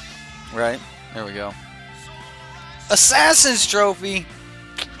 Right? There we go. Assassin's Trophy!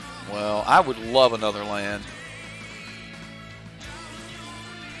 Well, I would love another land.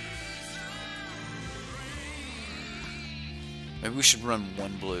 Maybe we should run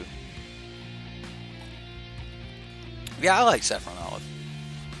one blue. Yeah, I like Saffron Olive.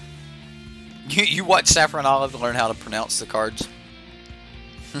 You watch Saffron Olive to learn how to pronounce the cards?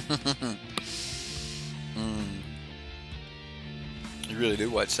 You really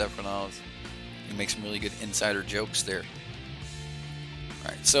do watch Saffron Olive. You make some really good insider jokes there.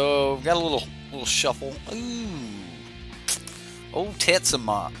 Alright, so we've got a little shuffle. Ooh. Old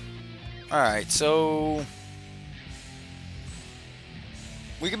Tetsamok. Alright, so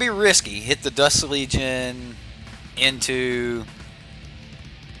we could be risky. Hit the Dust Legion into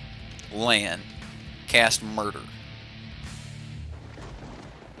land. Cast Murder.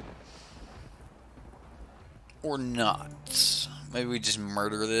 Or not. Maybe we just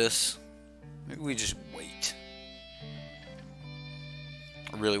murder this. Maybe we just wait.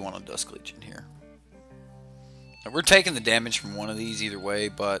 I really want a Dusk Legion here. Now, we're taking the damage from one of these either way,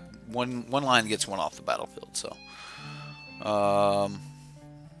 but one line gets one off the battlefield, so.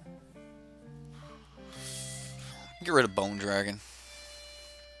 Get rid of Bone Dragon.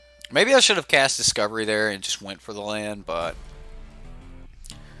 Maybe I should have cast Discovery there and just went for the land, but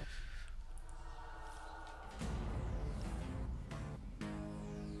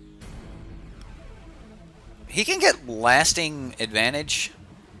he can get lasting advantage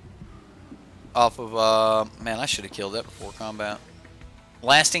off of, man, I should have killed that before combat.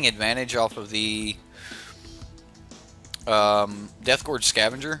 Lasting advantage off of the Death Gorge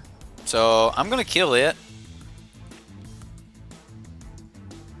Scavenger. So I'm going to kill it.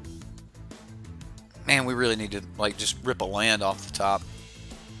 Man, we really need to, like, just rip a land off the top.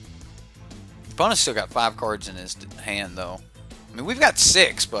 The opponent's still got 5 cards in his hand, though. I mean, we've got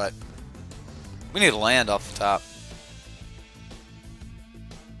 6, but we need a land off the top.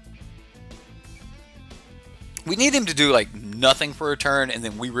 We need him to do, like, nothing for a turn, and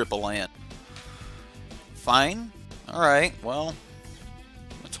then we rip a land. Fine. Alright, well,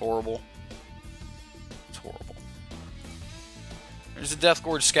 that's horrible. It's horrible. There's the Death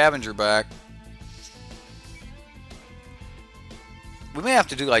Gorge Scavenger back. We may have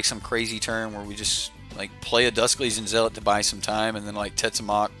to do, like, some crazy turn where we just, like, play a Dusk Legion Zealot to buy some time, and then, like,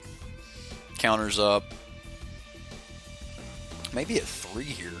 Tetsamok counters up. Maybe at 3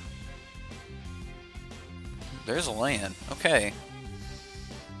 here. There's a land. Okay.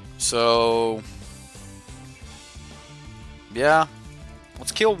 So, yeah.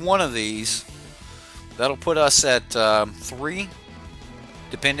 Let's kill one of these. That'll put us at 3,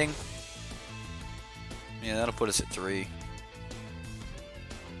 depending. Yeah, that'll put us at 3.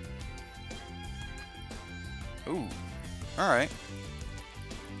 Ooh. Alright.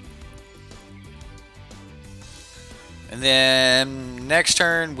 And then next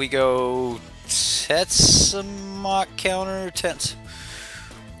turn we go Tetsamok counter. It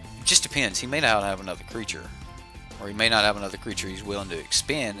just depends. He may not have another creature. Or he may not have another creature he's willing to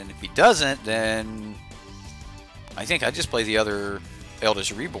expend. And if he doesn't, then I think I just play the other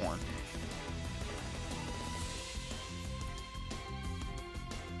Eldest Reborn.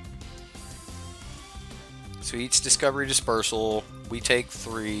 So he eats Discovery Dispersal. We take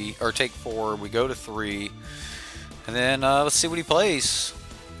 3, or take 4. We go to 3. And then let's see what he plays.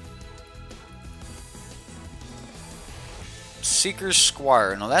 Seeker's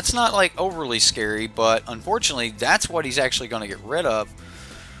Squire. Now that's not like overly scary, but unfortunately that's what he's actually going to get rid of.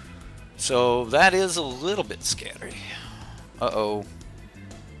 So that is a little bit scary. Uh-oh.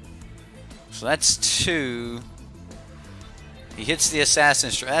 So that's 2. He hits the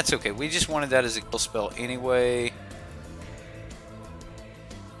Assassin's Trophy. That's okay. We just wanted that as a kill spell anyway.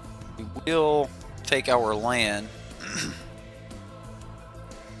 We will take our land.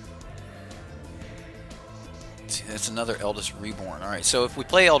 See, that's another Eldest Reborn. Alright, so if we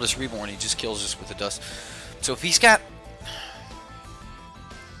play Eldest Reborn, he just kills us with the dust. So if he's got...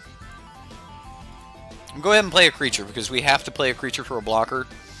 Go ahead and play a creature, because we have to play a creature for a blocker.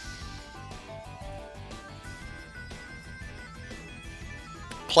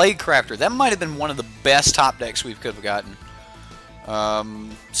 Plague Crafter. That might have been one of the best top decks we could have gotten.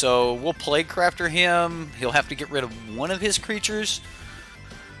 So we'll Plague Crafter him. He'll have to get rid of one of his creatures.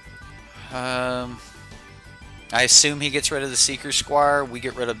 I assume he gets rid of the Seeker Squire. We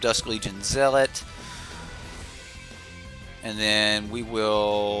get rid of Dusk Legion Zealot. And then we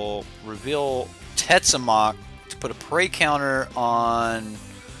will reveal Tetsamok to put a prey counter on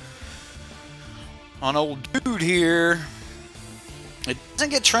old dude here. It doesn't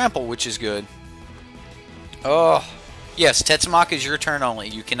get trample, which is good. Oh, Yes, Tetzamach is your turn only.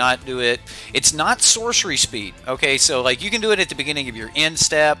 You cannot do it. It's not sorcery speed. Okay, so like you can do it at the beginning of your end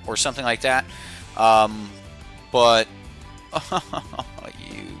step or something like that. But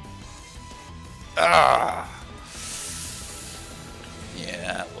you.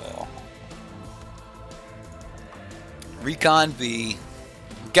 Yeah, well. Recon V.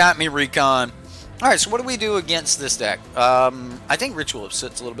 Got me, Recon. Alright, so what do we do against this deck? I think Ritual of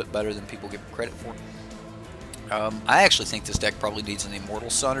Soot's a little bit better than people give it credit for. I actually think this deck probably needs an Immortal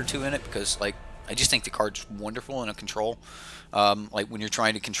Sun or two in it because, like, I just think the card's wonderful in a control. Like when you're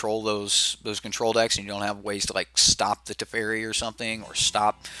trying to control those control decks and you don't have ways to like stop the Teferi or something, or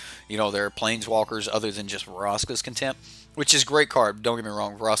stop, you know, their planeswalkers other than just Vraska's Contempt, which is a great card. Don't get me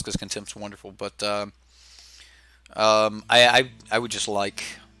wrong, Vraska's Contempt's wonderful, but I would just like,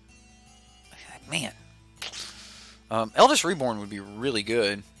 man, Eldest Reborn would be really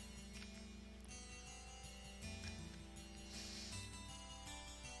good.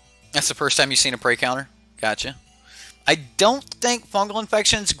 That's the first time you've seen a prey counter? Gotcha. I don't think Fungal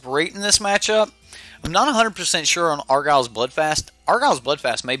Infection's great in this matchup. I'm not 100% sure on Argyle's Bloodfast. Argyle's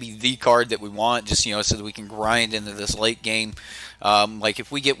Bloodfast may be the card that we want, just, you know, so that we can grind into this late game. Like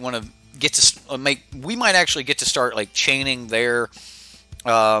if we we might actually get to start like chaining their,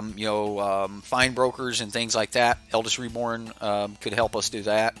 Fine Brokers and things like that. Eldest Reborn could help us do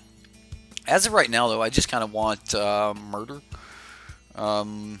that. As of right now, though, I just kind of want Murder.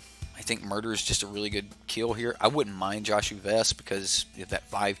 I think Murder is just a really good kill here. I wouldn't mind Joshua Vest because of that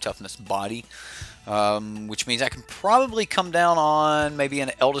 5 toughness body, which means I can probably come down on maybe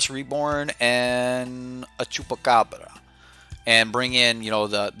an Eldest Reborn and a Chupacabra and bring in, you know,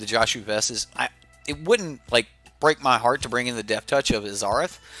 the Joshua Vests. It wouldn't like break my heart to bring in the Death Touch of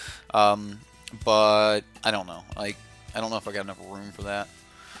Azareth, but I don't know. Like, I don't know if I got enough room for that.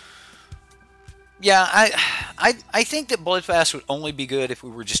 Yeah, I think that Bloodfast would only be good if we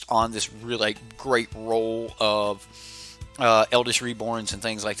were just on this really great roll of Eldest Reborns and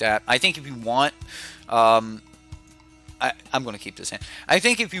things like that. I think if you want, I'm going to keep this in. I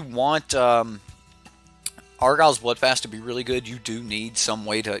think if you want Argyle's Bloodfast to be really good, you do need some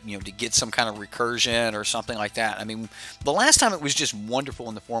way to, you know, to get some kind of recursion or something like that. I mean, the last time it was just wonderful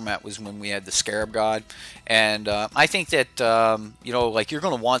in the format was when we had the Scarab God, and I think that you know, like you're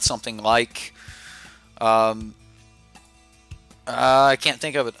going to want something like. I can't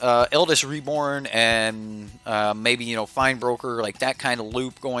think of it. Eldest Reborn and maybe, you know, Fine Broker, like that kind of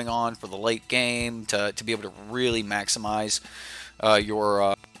loop going on for the late game to be able to really maximize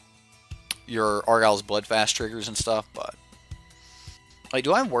your Argyle's Bloodfast triggers and stuff. But like,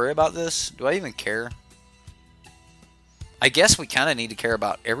 do I worry about this? Do I even care? I guess we kind of need to care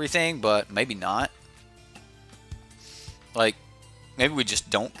about everything, but maybe not. Like, maybe we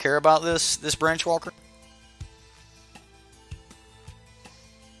just don't care about this Branchwalker.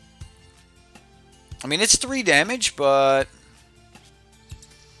 I mean, it's 3 damage, but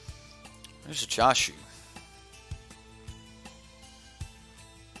there's a Joshu.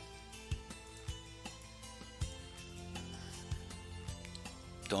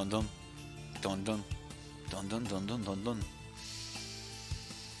 Dun dun dun dun dun dun dun dun dun dun.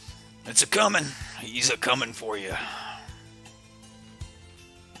 It's a coming. He's a coming for you.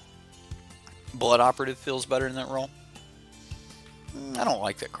 Blood Operative feels better in that role. I don't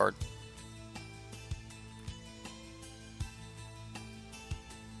like that card.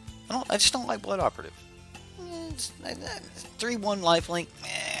 I just don't like Blood Operative. 3/1 lifelink.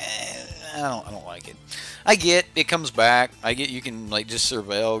 I don't like it. I get it comes back. I get you can like just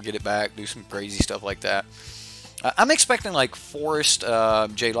surveil, get it back, do some crazy stuff like that. I'm expecting like Forest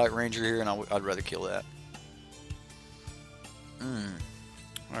Jade Light Ranger here, and I'd rather kill that.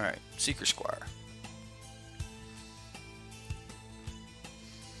 All right, Seeker Squire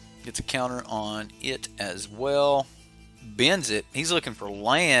gets a counter on it as well. Bends it. He's looking for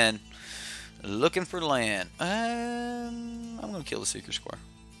land. Looking for land. I'm going to kill the Seeker Squire.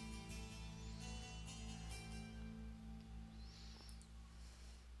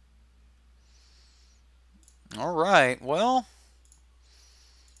 All right. Well,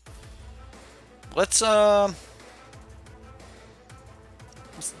 let's throw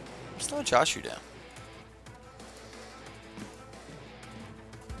Joshu down.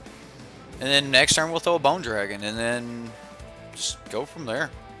 And then next turn we'll throw a Bone Dragon, and then just go from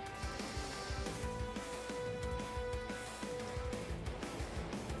there.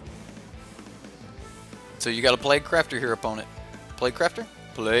 So you got a Plague Crafter here, opponent. Plague Crafter?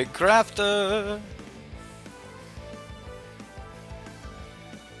 Plague Crafter!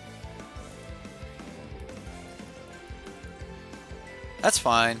 That's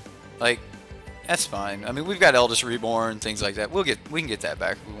fine. Like, That's fine. I mean, we've got Eldest Reborn, things like that. We can get that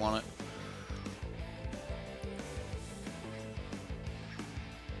back if we want it.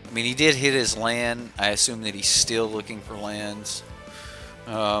 I mean, he did hit his land. I assume that he's still looking for lands.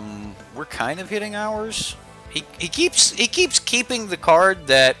 We're kind of hitting ours. He keeps keeping the card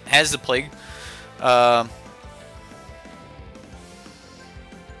that has the plague. And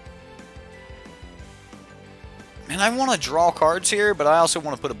I want to draw cards here, but I also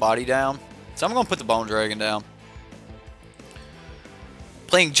want to put a body down. So I'm going to put the Bone Dragon down.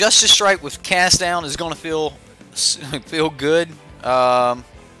 Playing Justice Strike with cast down is going to feel good.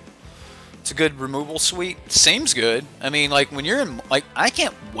 It's a good removal suite. Seems good. I mean, like when you're in, like, I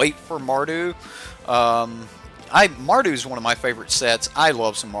can't wait for Mardu. Mardu's one of my favorite sets. I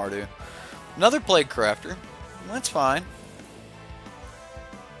love some Mardu. Another Plague Crafter. That's fine.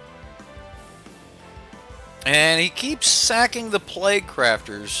 And he keeps sacking the Plague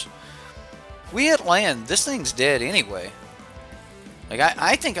Crafters. We hit land. This thing's dead anyway. Like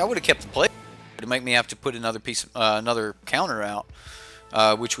I think I would have kept the Plague to make me have to put another piece, another counter out,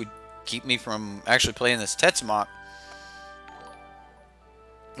 which would keep me from actually playing this Tetsamok.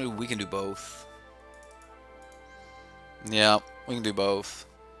 Ooh, we can do both. Yeah, we can do both.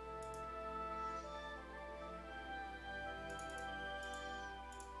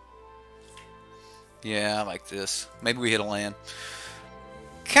 Yeah, I like this. Maybe we hit a land.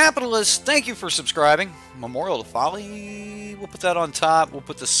 Capitalist, thank you for subscribing. Memorial to Folly. We'll put that on top. We'll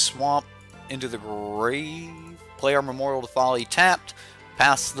put the Swamp into the grave. Play our Memorial to Folly tapped.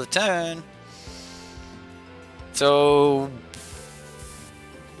 Pass the turn. So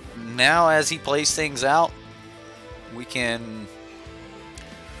now as he plays things out, we can...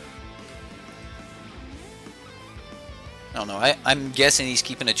 I don't know. I'm guessing he's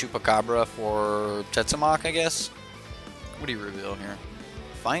keeping a Chupacabra for Tetsamok, I guess. What do you reveal here?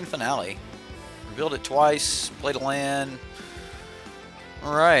 Fine Finale. Revealed it twice. Played a land.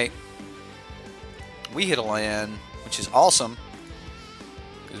 Alright. We hit a land, which is awesome.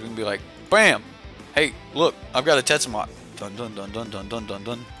 Because we can be like, BAM! Hey, look, I've got a Tetsamok. Dun dun dun dun dun dun dun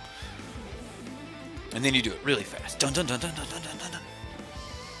dun. And then you do it really fast. Dun dun dun dun dun dun dun dun.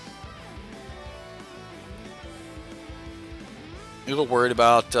 A little worried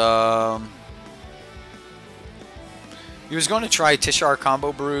about, he was going to try Tishar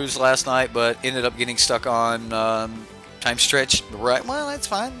Combo Brews last night, but ended up getting stuck on Time Stretch. Right, well, that's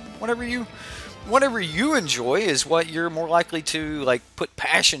fine. Whatever you enjoy is what you're more likely to like put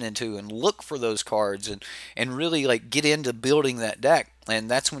passion into and look for those cards and really like get into building that deck. And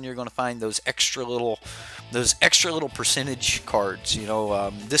that's when you're going to find those extra little percentage cards. You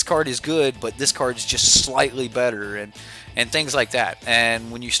know, this card is good, but this card is just slightly better, and things like that.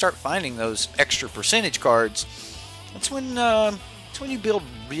 And when you start finding those extra percentage cards, that's when you build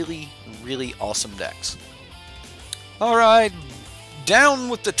really, really awesome decks. All right, down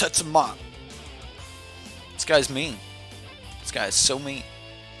with the Tetsamok. This guy's mean. This guy is so mean.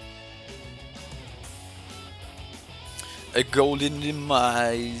 A Golden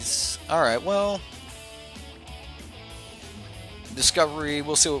Demise. All right, well, Discovery.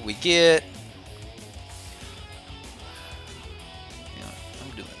 We'll see what we get. You know,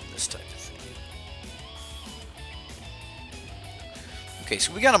 I'm doing this type of thing. Okay,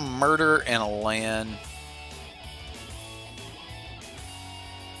 so we got a murder and a land.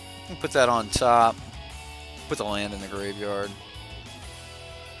 We'll put that on top. Put the land in the graveyard.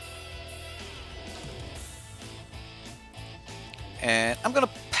 And I'm going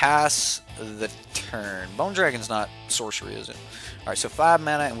to pass the turn. Bone Dragon's not sorcery, is it? Alright, so 5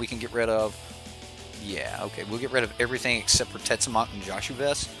 mana and we can get rid of... Yeah, okay. We'll get rid of everything except for Tetsamok and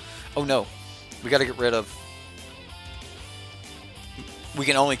Joshuves. Oh no. We got to get rid of... We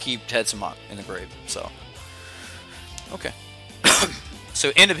can only keep Tetsamok in the grave, so... Okay.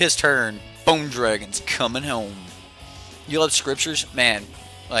 So end of his turn. Bone Dragon's coming home. You love scriptures? Man,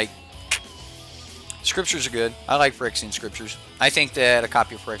 like... Scriptures are good. I like Phyrexian Scriptures. I think that a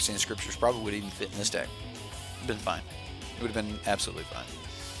copy of Phyrexian Scriptures probably would even fit in this deck. It would have been fine. It would have been absolutely fine.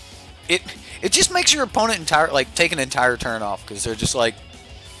 It just makes your opponent take an entire turn off, because they're just like,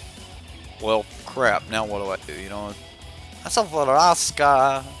 well, crap, now what do I do? You know, that's a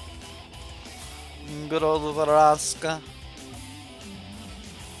Vraska. Good old Vraska.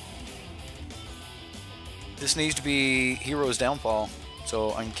 This needs to be Hero's Downfall,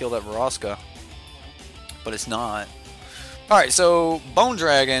 so I can kill that Vraska. But it's not. Alright, so Bone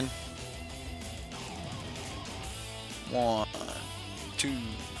Dragon. 1, 2,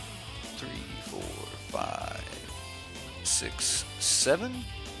 3, 4, 5, 6, 7.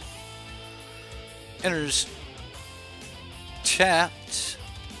 Enters tapped.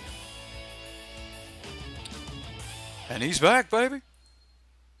 And he's back, baby.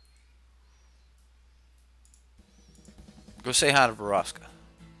 Go say hi to Veroska.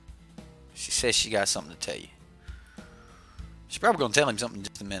 She says she got something to tell you. She's probably going to tell him something in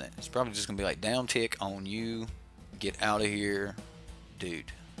just a minute. It's probably just going to be like, down tick on you. Get out of here,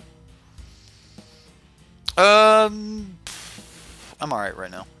 dude. I'm alright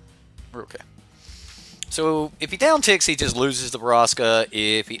right now. We're okay. So, if he down ticks, he just loses the Veroska.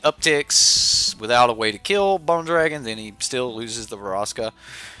 If he upticks without a way to kill Bone Dragon, then he still loses the Veroska.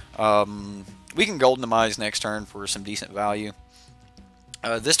 We can Golden Demise next turn for some decent value.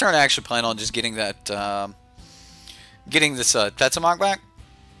 This turn I actually plan on just getting that, getting this Tetsamok back.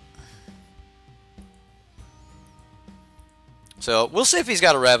 So, we'll see if he's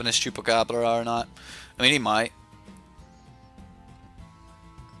got a Ravenous Chupacabra or not. I mean, he might.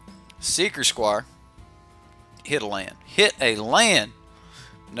 Seeker Squire. Hit a land. Hit a land!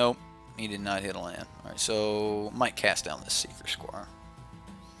 Nope, he did not hit a land. Alright, so might cast down this Seeker Squire.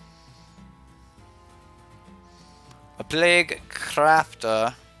 A Plague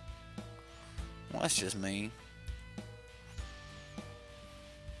Crafter. Well, that's just mean.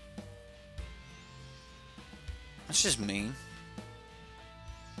 That's just mean.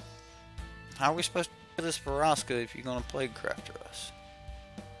 How are we supposed to do this Veroska if you're going to Plague Crafter us?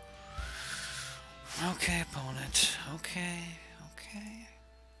 Okay, opponent. Okay, okay.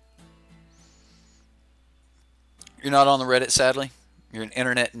 You're not on the Reddit, sadly? You're an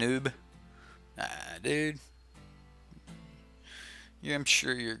internet noob? Nah, dude. Yeah, I'm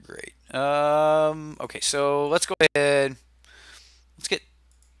sure you're great. Okay, so let's go ahead. Let's get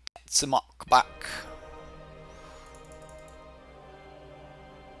Tetsamok back.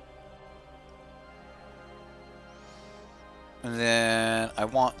 And then I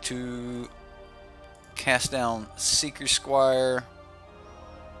want to cast down Seeker Squire.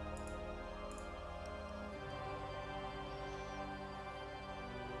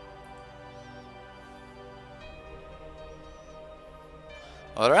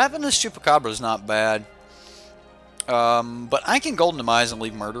 Well, Ravenous Chupacabra is not bad. But I can Golden Demise and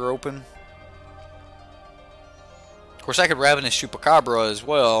leave Murder open. Of course, I could Ravenous Chupacabra as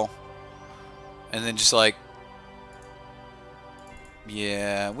well. And then just like...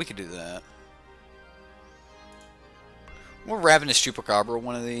 Yeah, we could do that. We'll Ravenous Chupacabra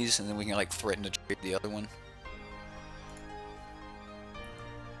one of these, and then we can like threaten to trade the other one.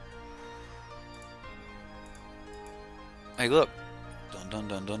 Hey, look. Dun dun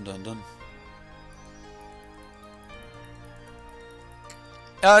dun dun dun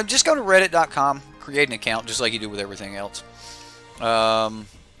dun. Just go to reddit.com, create an account, just like you do with everything else. Like,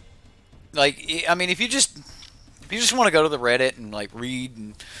 I mean, if you just want to go to the Reddit and like read,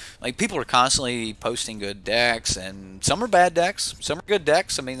 and like people are constantly posting good decks, and some are bad decks, some are good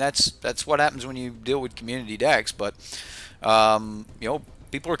decks. I mean, that's what happens when you deal with community decks. But you know,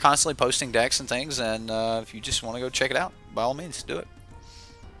 people are constantly posting decks and things, and if you just want to go check it out, by all means, do it.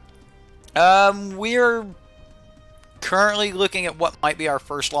 We're currently looking at what might be our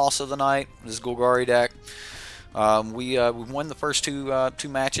first loss of the night. This Golgari deck. We won the first two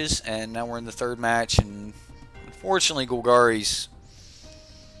matches, and now we're in the third match, and unfortunately Golgari's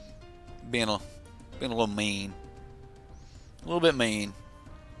being a little mean. A little bit mean.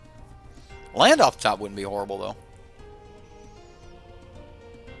 Land off the top wouldn't be horrible though.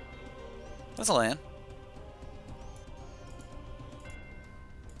 That's a land.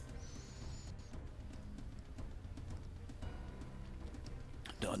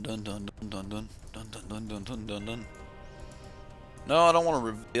 Dun dun dun dun dun dun dun dun dun dun dun dun. No, I don't want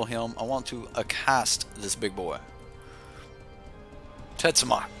to reveal him. I want to cast this big boy.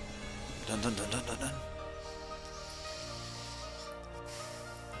 Tetsamok. Dun dun dun dun dun dun.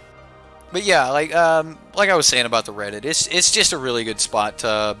 But yeah, like I was saying about the Reddit, it's just a really good spot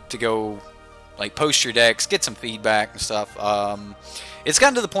to go, like, post your decks, get some feedback and stuff. It's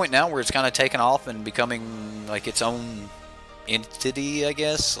gotten to the point now where it's kind of taken off and becoming like its own entity, I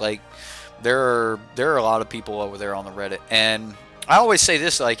guess. Like there are a lot of people over there on the Reddit, and I always say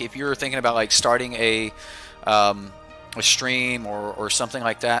this, like, if you're thinking about like starting a stream or something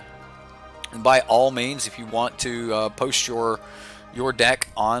like that, and by all means, if you want to post your deck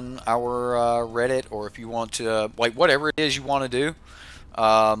on our Reddit, or if you want to like whatever it is you want to do,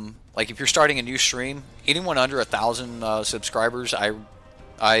 like if you're starting a new stream, anyone under 1,000 subscribers, I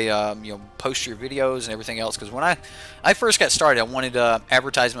you know, post your videos and everything else, because when I first got started, I wanted to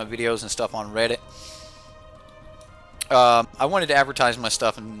advertise my videos and stuff on Reddit. I wanted to advertise my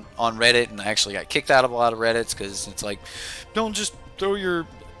stuff on Reddit, and I actually got kicked out of a lot of Reddits because it's like, don't just throw your,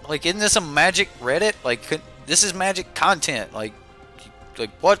 like, isn't this a magic Reddit? Like, this is magic content. Like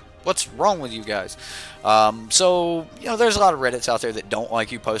what What's wrong with you guys? So, you know, there's a lot of Reddits out there that don't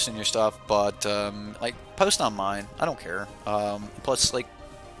like you posting your stuff, but, like, post on mine. I don't care. Plus, like,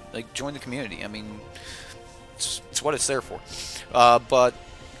 join the community. I mean, it's what it's there for. But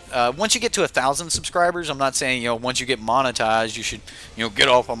once you get to 1,000 subscribers, I'm not saying, you know, once you get monetized, you should, you know, get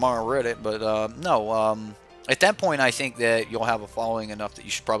off of my Reddit. But no, at that point, I think that you'll have a following enough that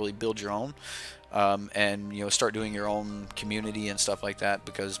you should probably build your own, and, you know, start doing your own community and stuff like that.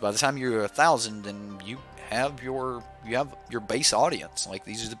 Because by the time you're 1,000, then you have your base audience. Like,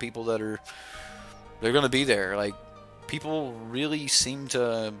 these are the people that they're going to be there. Like, people really seem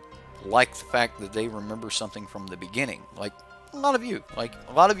to like the fact that they remember something from the beginning. Like, a lot of you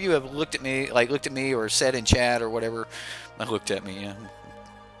have looked at me or said in chat or whatever. I looked at me, yeah.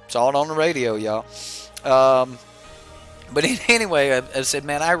 Saw it on the radio, y'all. But anyway, I said,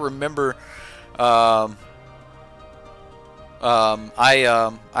 man, I remember. I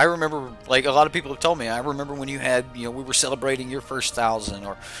remember, like, a lot of people have told me, I remember when you had, you know, we were celebrating your first 1,000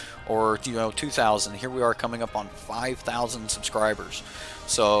 or you know, 2,000. Here we are coming up on 5,000 subscribers.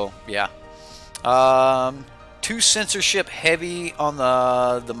 So yeah. Too censorship heavy on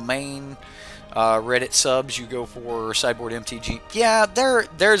the main Reddit subs you go for Sideboard MTG. Yeah,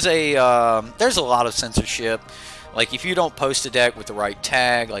 there's a lot of censorship. Like, if you don't post a deck with the right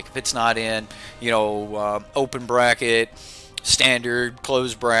tag, like if it's not in, you know, open bracket, standard,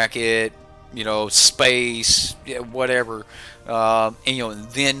 closed bracket, you know, space, whatever, and, you know,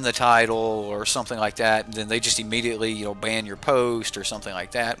 then the title or something like that, then they just immediately, you know, ban your post or something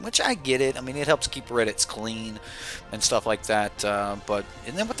like that, which I get it. I mean, it helps keep Reddits clean and stuff like that, but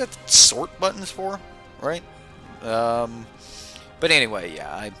isn't that what that sort button is for, right? But anyway,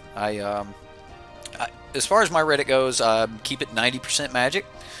 yeah, I as far as my Reddit goes, keep it 90% Magic.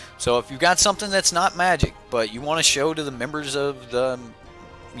 So if you've got something that's not Magic, but you want to show to the members of the,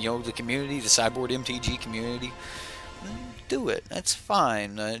 you know, the community, the Sideboard MTG community, do it. That's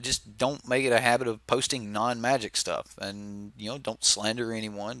fine. Just don't make it a habit of posting non-Magic stuff, and, you know, don't slander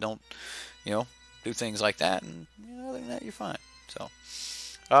anyone. Don't, you know, do things like that. And, you know, other than that, you're fine. So,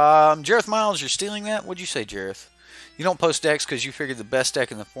 Jareth Miles, you're stealing that. What'd you say, Jareth? You don't post decks because you figured the best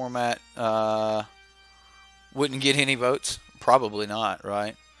deck in the format wouldn't get any votes? Probably not,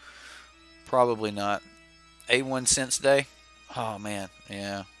 right? Probably not. A1 since day? Oh, man,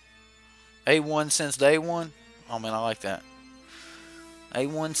 yeah. A1 since day one? Oh, man, I like that.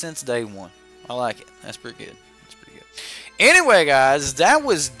 A1 since day one. I like it. That's pretty good. That's pretty good. Anyway, guys, that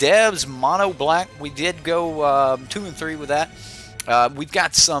was Dev's Mono Black. We did go 2 and 3 with that. We've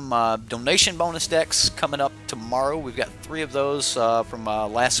got some donation bonus decks coming up tomorrow. We've got 3 of those from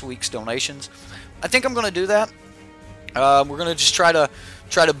last week's donations. I think I'm going to do that. We're going to just try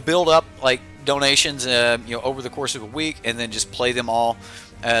to build up, like, donations, you know, over the course of a week, and then just play them all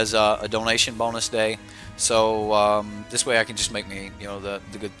as a donation bonus day. So this way I can just make me, you know, the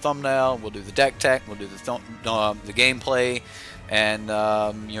good thumbnail. We'll do the deck tech. We'll do the gameplay, and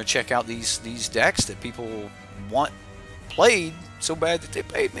you know, check out these decks that people want played so bad that they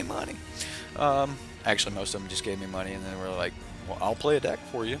paid me money. Actually, most of them just gave me money, and then we're like, well, I'll play a deck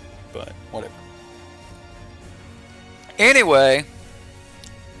for you, but whatever. Anyway,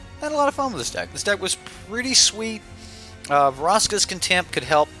 I had a lot of fun with this deck. This deck was pretty sweet. Vraska's Contempt could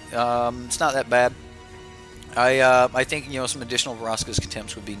help. It's not that bad. I think, you know, some additional Vraska's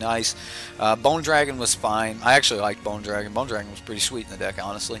Contempts would be nice. Bone Dragon was fine. I actually liked Bone Dragon. Bone Dragon was pretty sweet in the deck,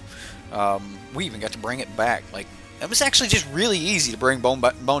 honestly. We even got to bring it back. Like, it was actually just really easy to bring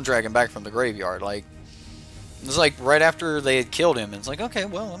Bone Dragon back from the graveyard. Like, it was like right after they had killed him. And it's like, okay,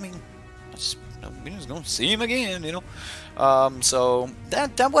 well, I mean, we're just going to see him again, you know. So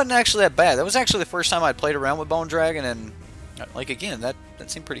that wasn't actually that bad. That was actually the first time I'd played around with Bone Dragon, and, like, again, that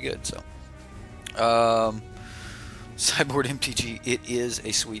seemed pretty good. So, Sideboard MTG, it is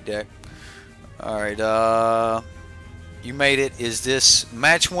a sweet deck. Alright, you made it. Is this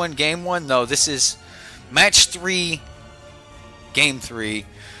match 1, game 1? No, this is match 3, game 3.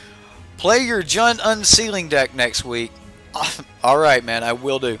 Play your Jund Unsealing deck next week. Alright, man, I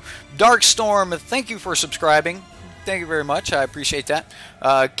will do. Darkstorm, thank you for subscribing. Thank you very much. I appreciate that.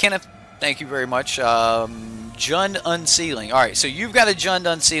 Kenneth, thank you very much. Jund Unsealing. Alright, so you've got a Jund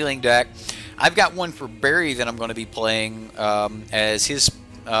Unsealing deck. I've got one for Barry that I'm going to be playing as his...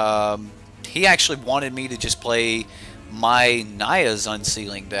 he actually wanted me to just play my Naya's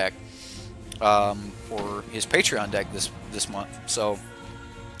Unsealing deck for his Patreon deck this month. So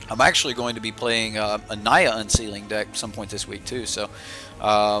I'm actually going to be playing a Naya Unsealing deck some point this week too. So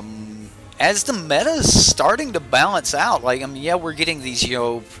as the meta is starting to balance out, like, I mean, yeah, we're getting these, you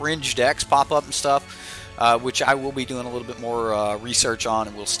know, fringe decks pop up and stuff. which I will be doing a little bit more research on,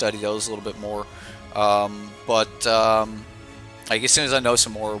 and we'll study those a little bit more. Like as soon as I know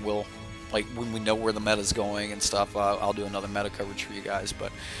some more, we'll, like when we know where the meta's going and stuff, I'll do another meta coverage for you guys.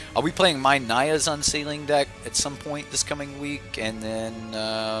 But I'll be playing my Naya's Unsealing deck at some point this coming week, and then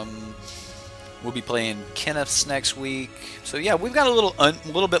we'll be playing Kenneth's next week. So yeah, we've got a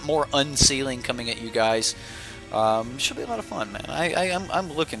little bit more unsealing coming at you guys. Should be a lot of fun, man.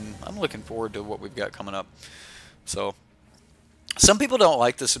 I'm looking forward to what we've got coming up. So some people don't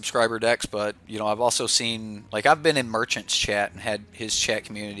like the subscriber decks, but you know, I've also seen, like, I've been in Merchant's chat and had his chat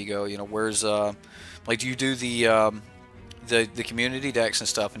community go, you know, where's like, do you do the community decks and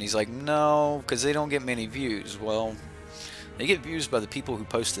stuff? And he's like, no, because they don't get many views. Well, they get views by the people who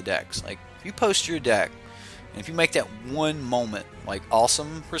post the decks. Like, if you post your deck, and if you make that one moment like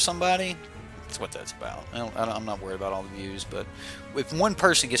awesome for somebody, that's what that's about. I'm not worried about all the views, but if one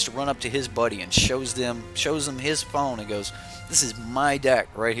person gets to run up to his buddy and shows them his phone and goes, "This is my deck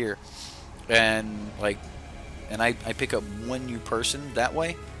right here," and like, and I pick up one new person that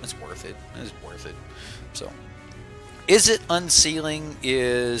way, it's worth it. It's worth it. So, is it unsealing?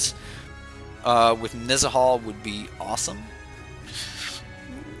 Is with Nizahal would be awesome.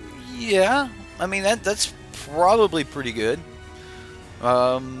 Yeah, I mean that's probably pretty good.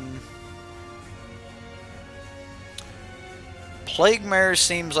 Plague Mare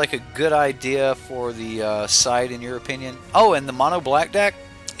seems like a good idea for the side, in your opinion. Oh, and the mono black deck,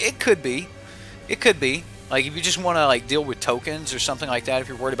 it could be. It could be. Like, if you just want to like deal with tokens or something like that, if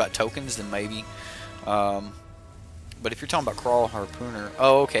you're worried about tokens, then maybe. But if you're talking about Crawl Harpooner,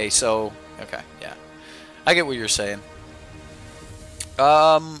 oh, okay, so, okay, yeah. I get what you're saying.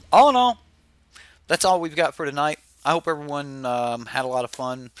 All in all, that's all we've got for tonight. I hope everyone had a lot of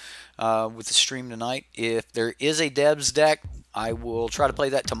fun with the stream tonight. If there is a Debs deck, I will try to play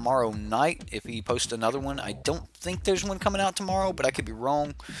that tomorrow night if he posts another one. I don't think there's one coming out tomorrow, but I could be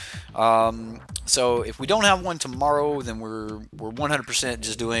wrong. So if we don't have one tomorrow, then we're 100%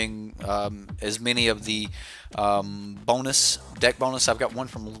 just doing as many of the deck bonus. I've got one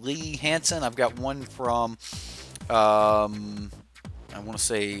from Lee Hansen. I've got one from I want to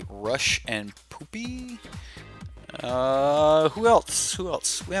say Rush and Poopy. Who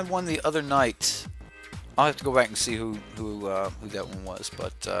else? We had one the other night. I'll have to go back and see who that one was,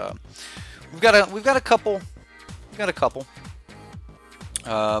 but we've got a couple.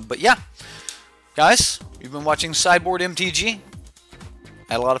 But yeah, guys, you've been watching Sideboard MTG.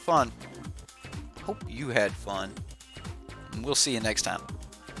 Had a lot of fun. Hope you had fun. And we'll see you next time.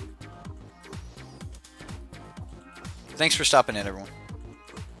 Thanks for stopping in, everyone.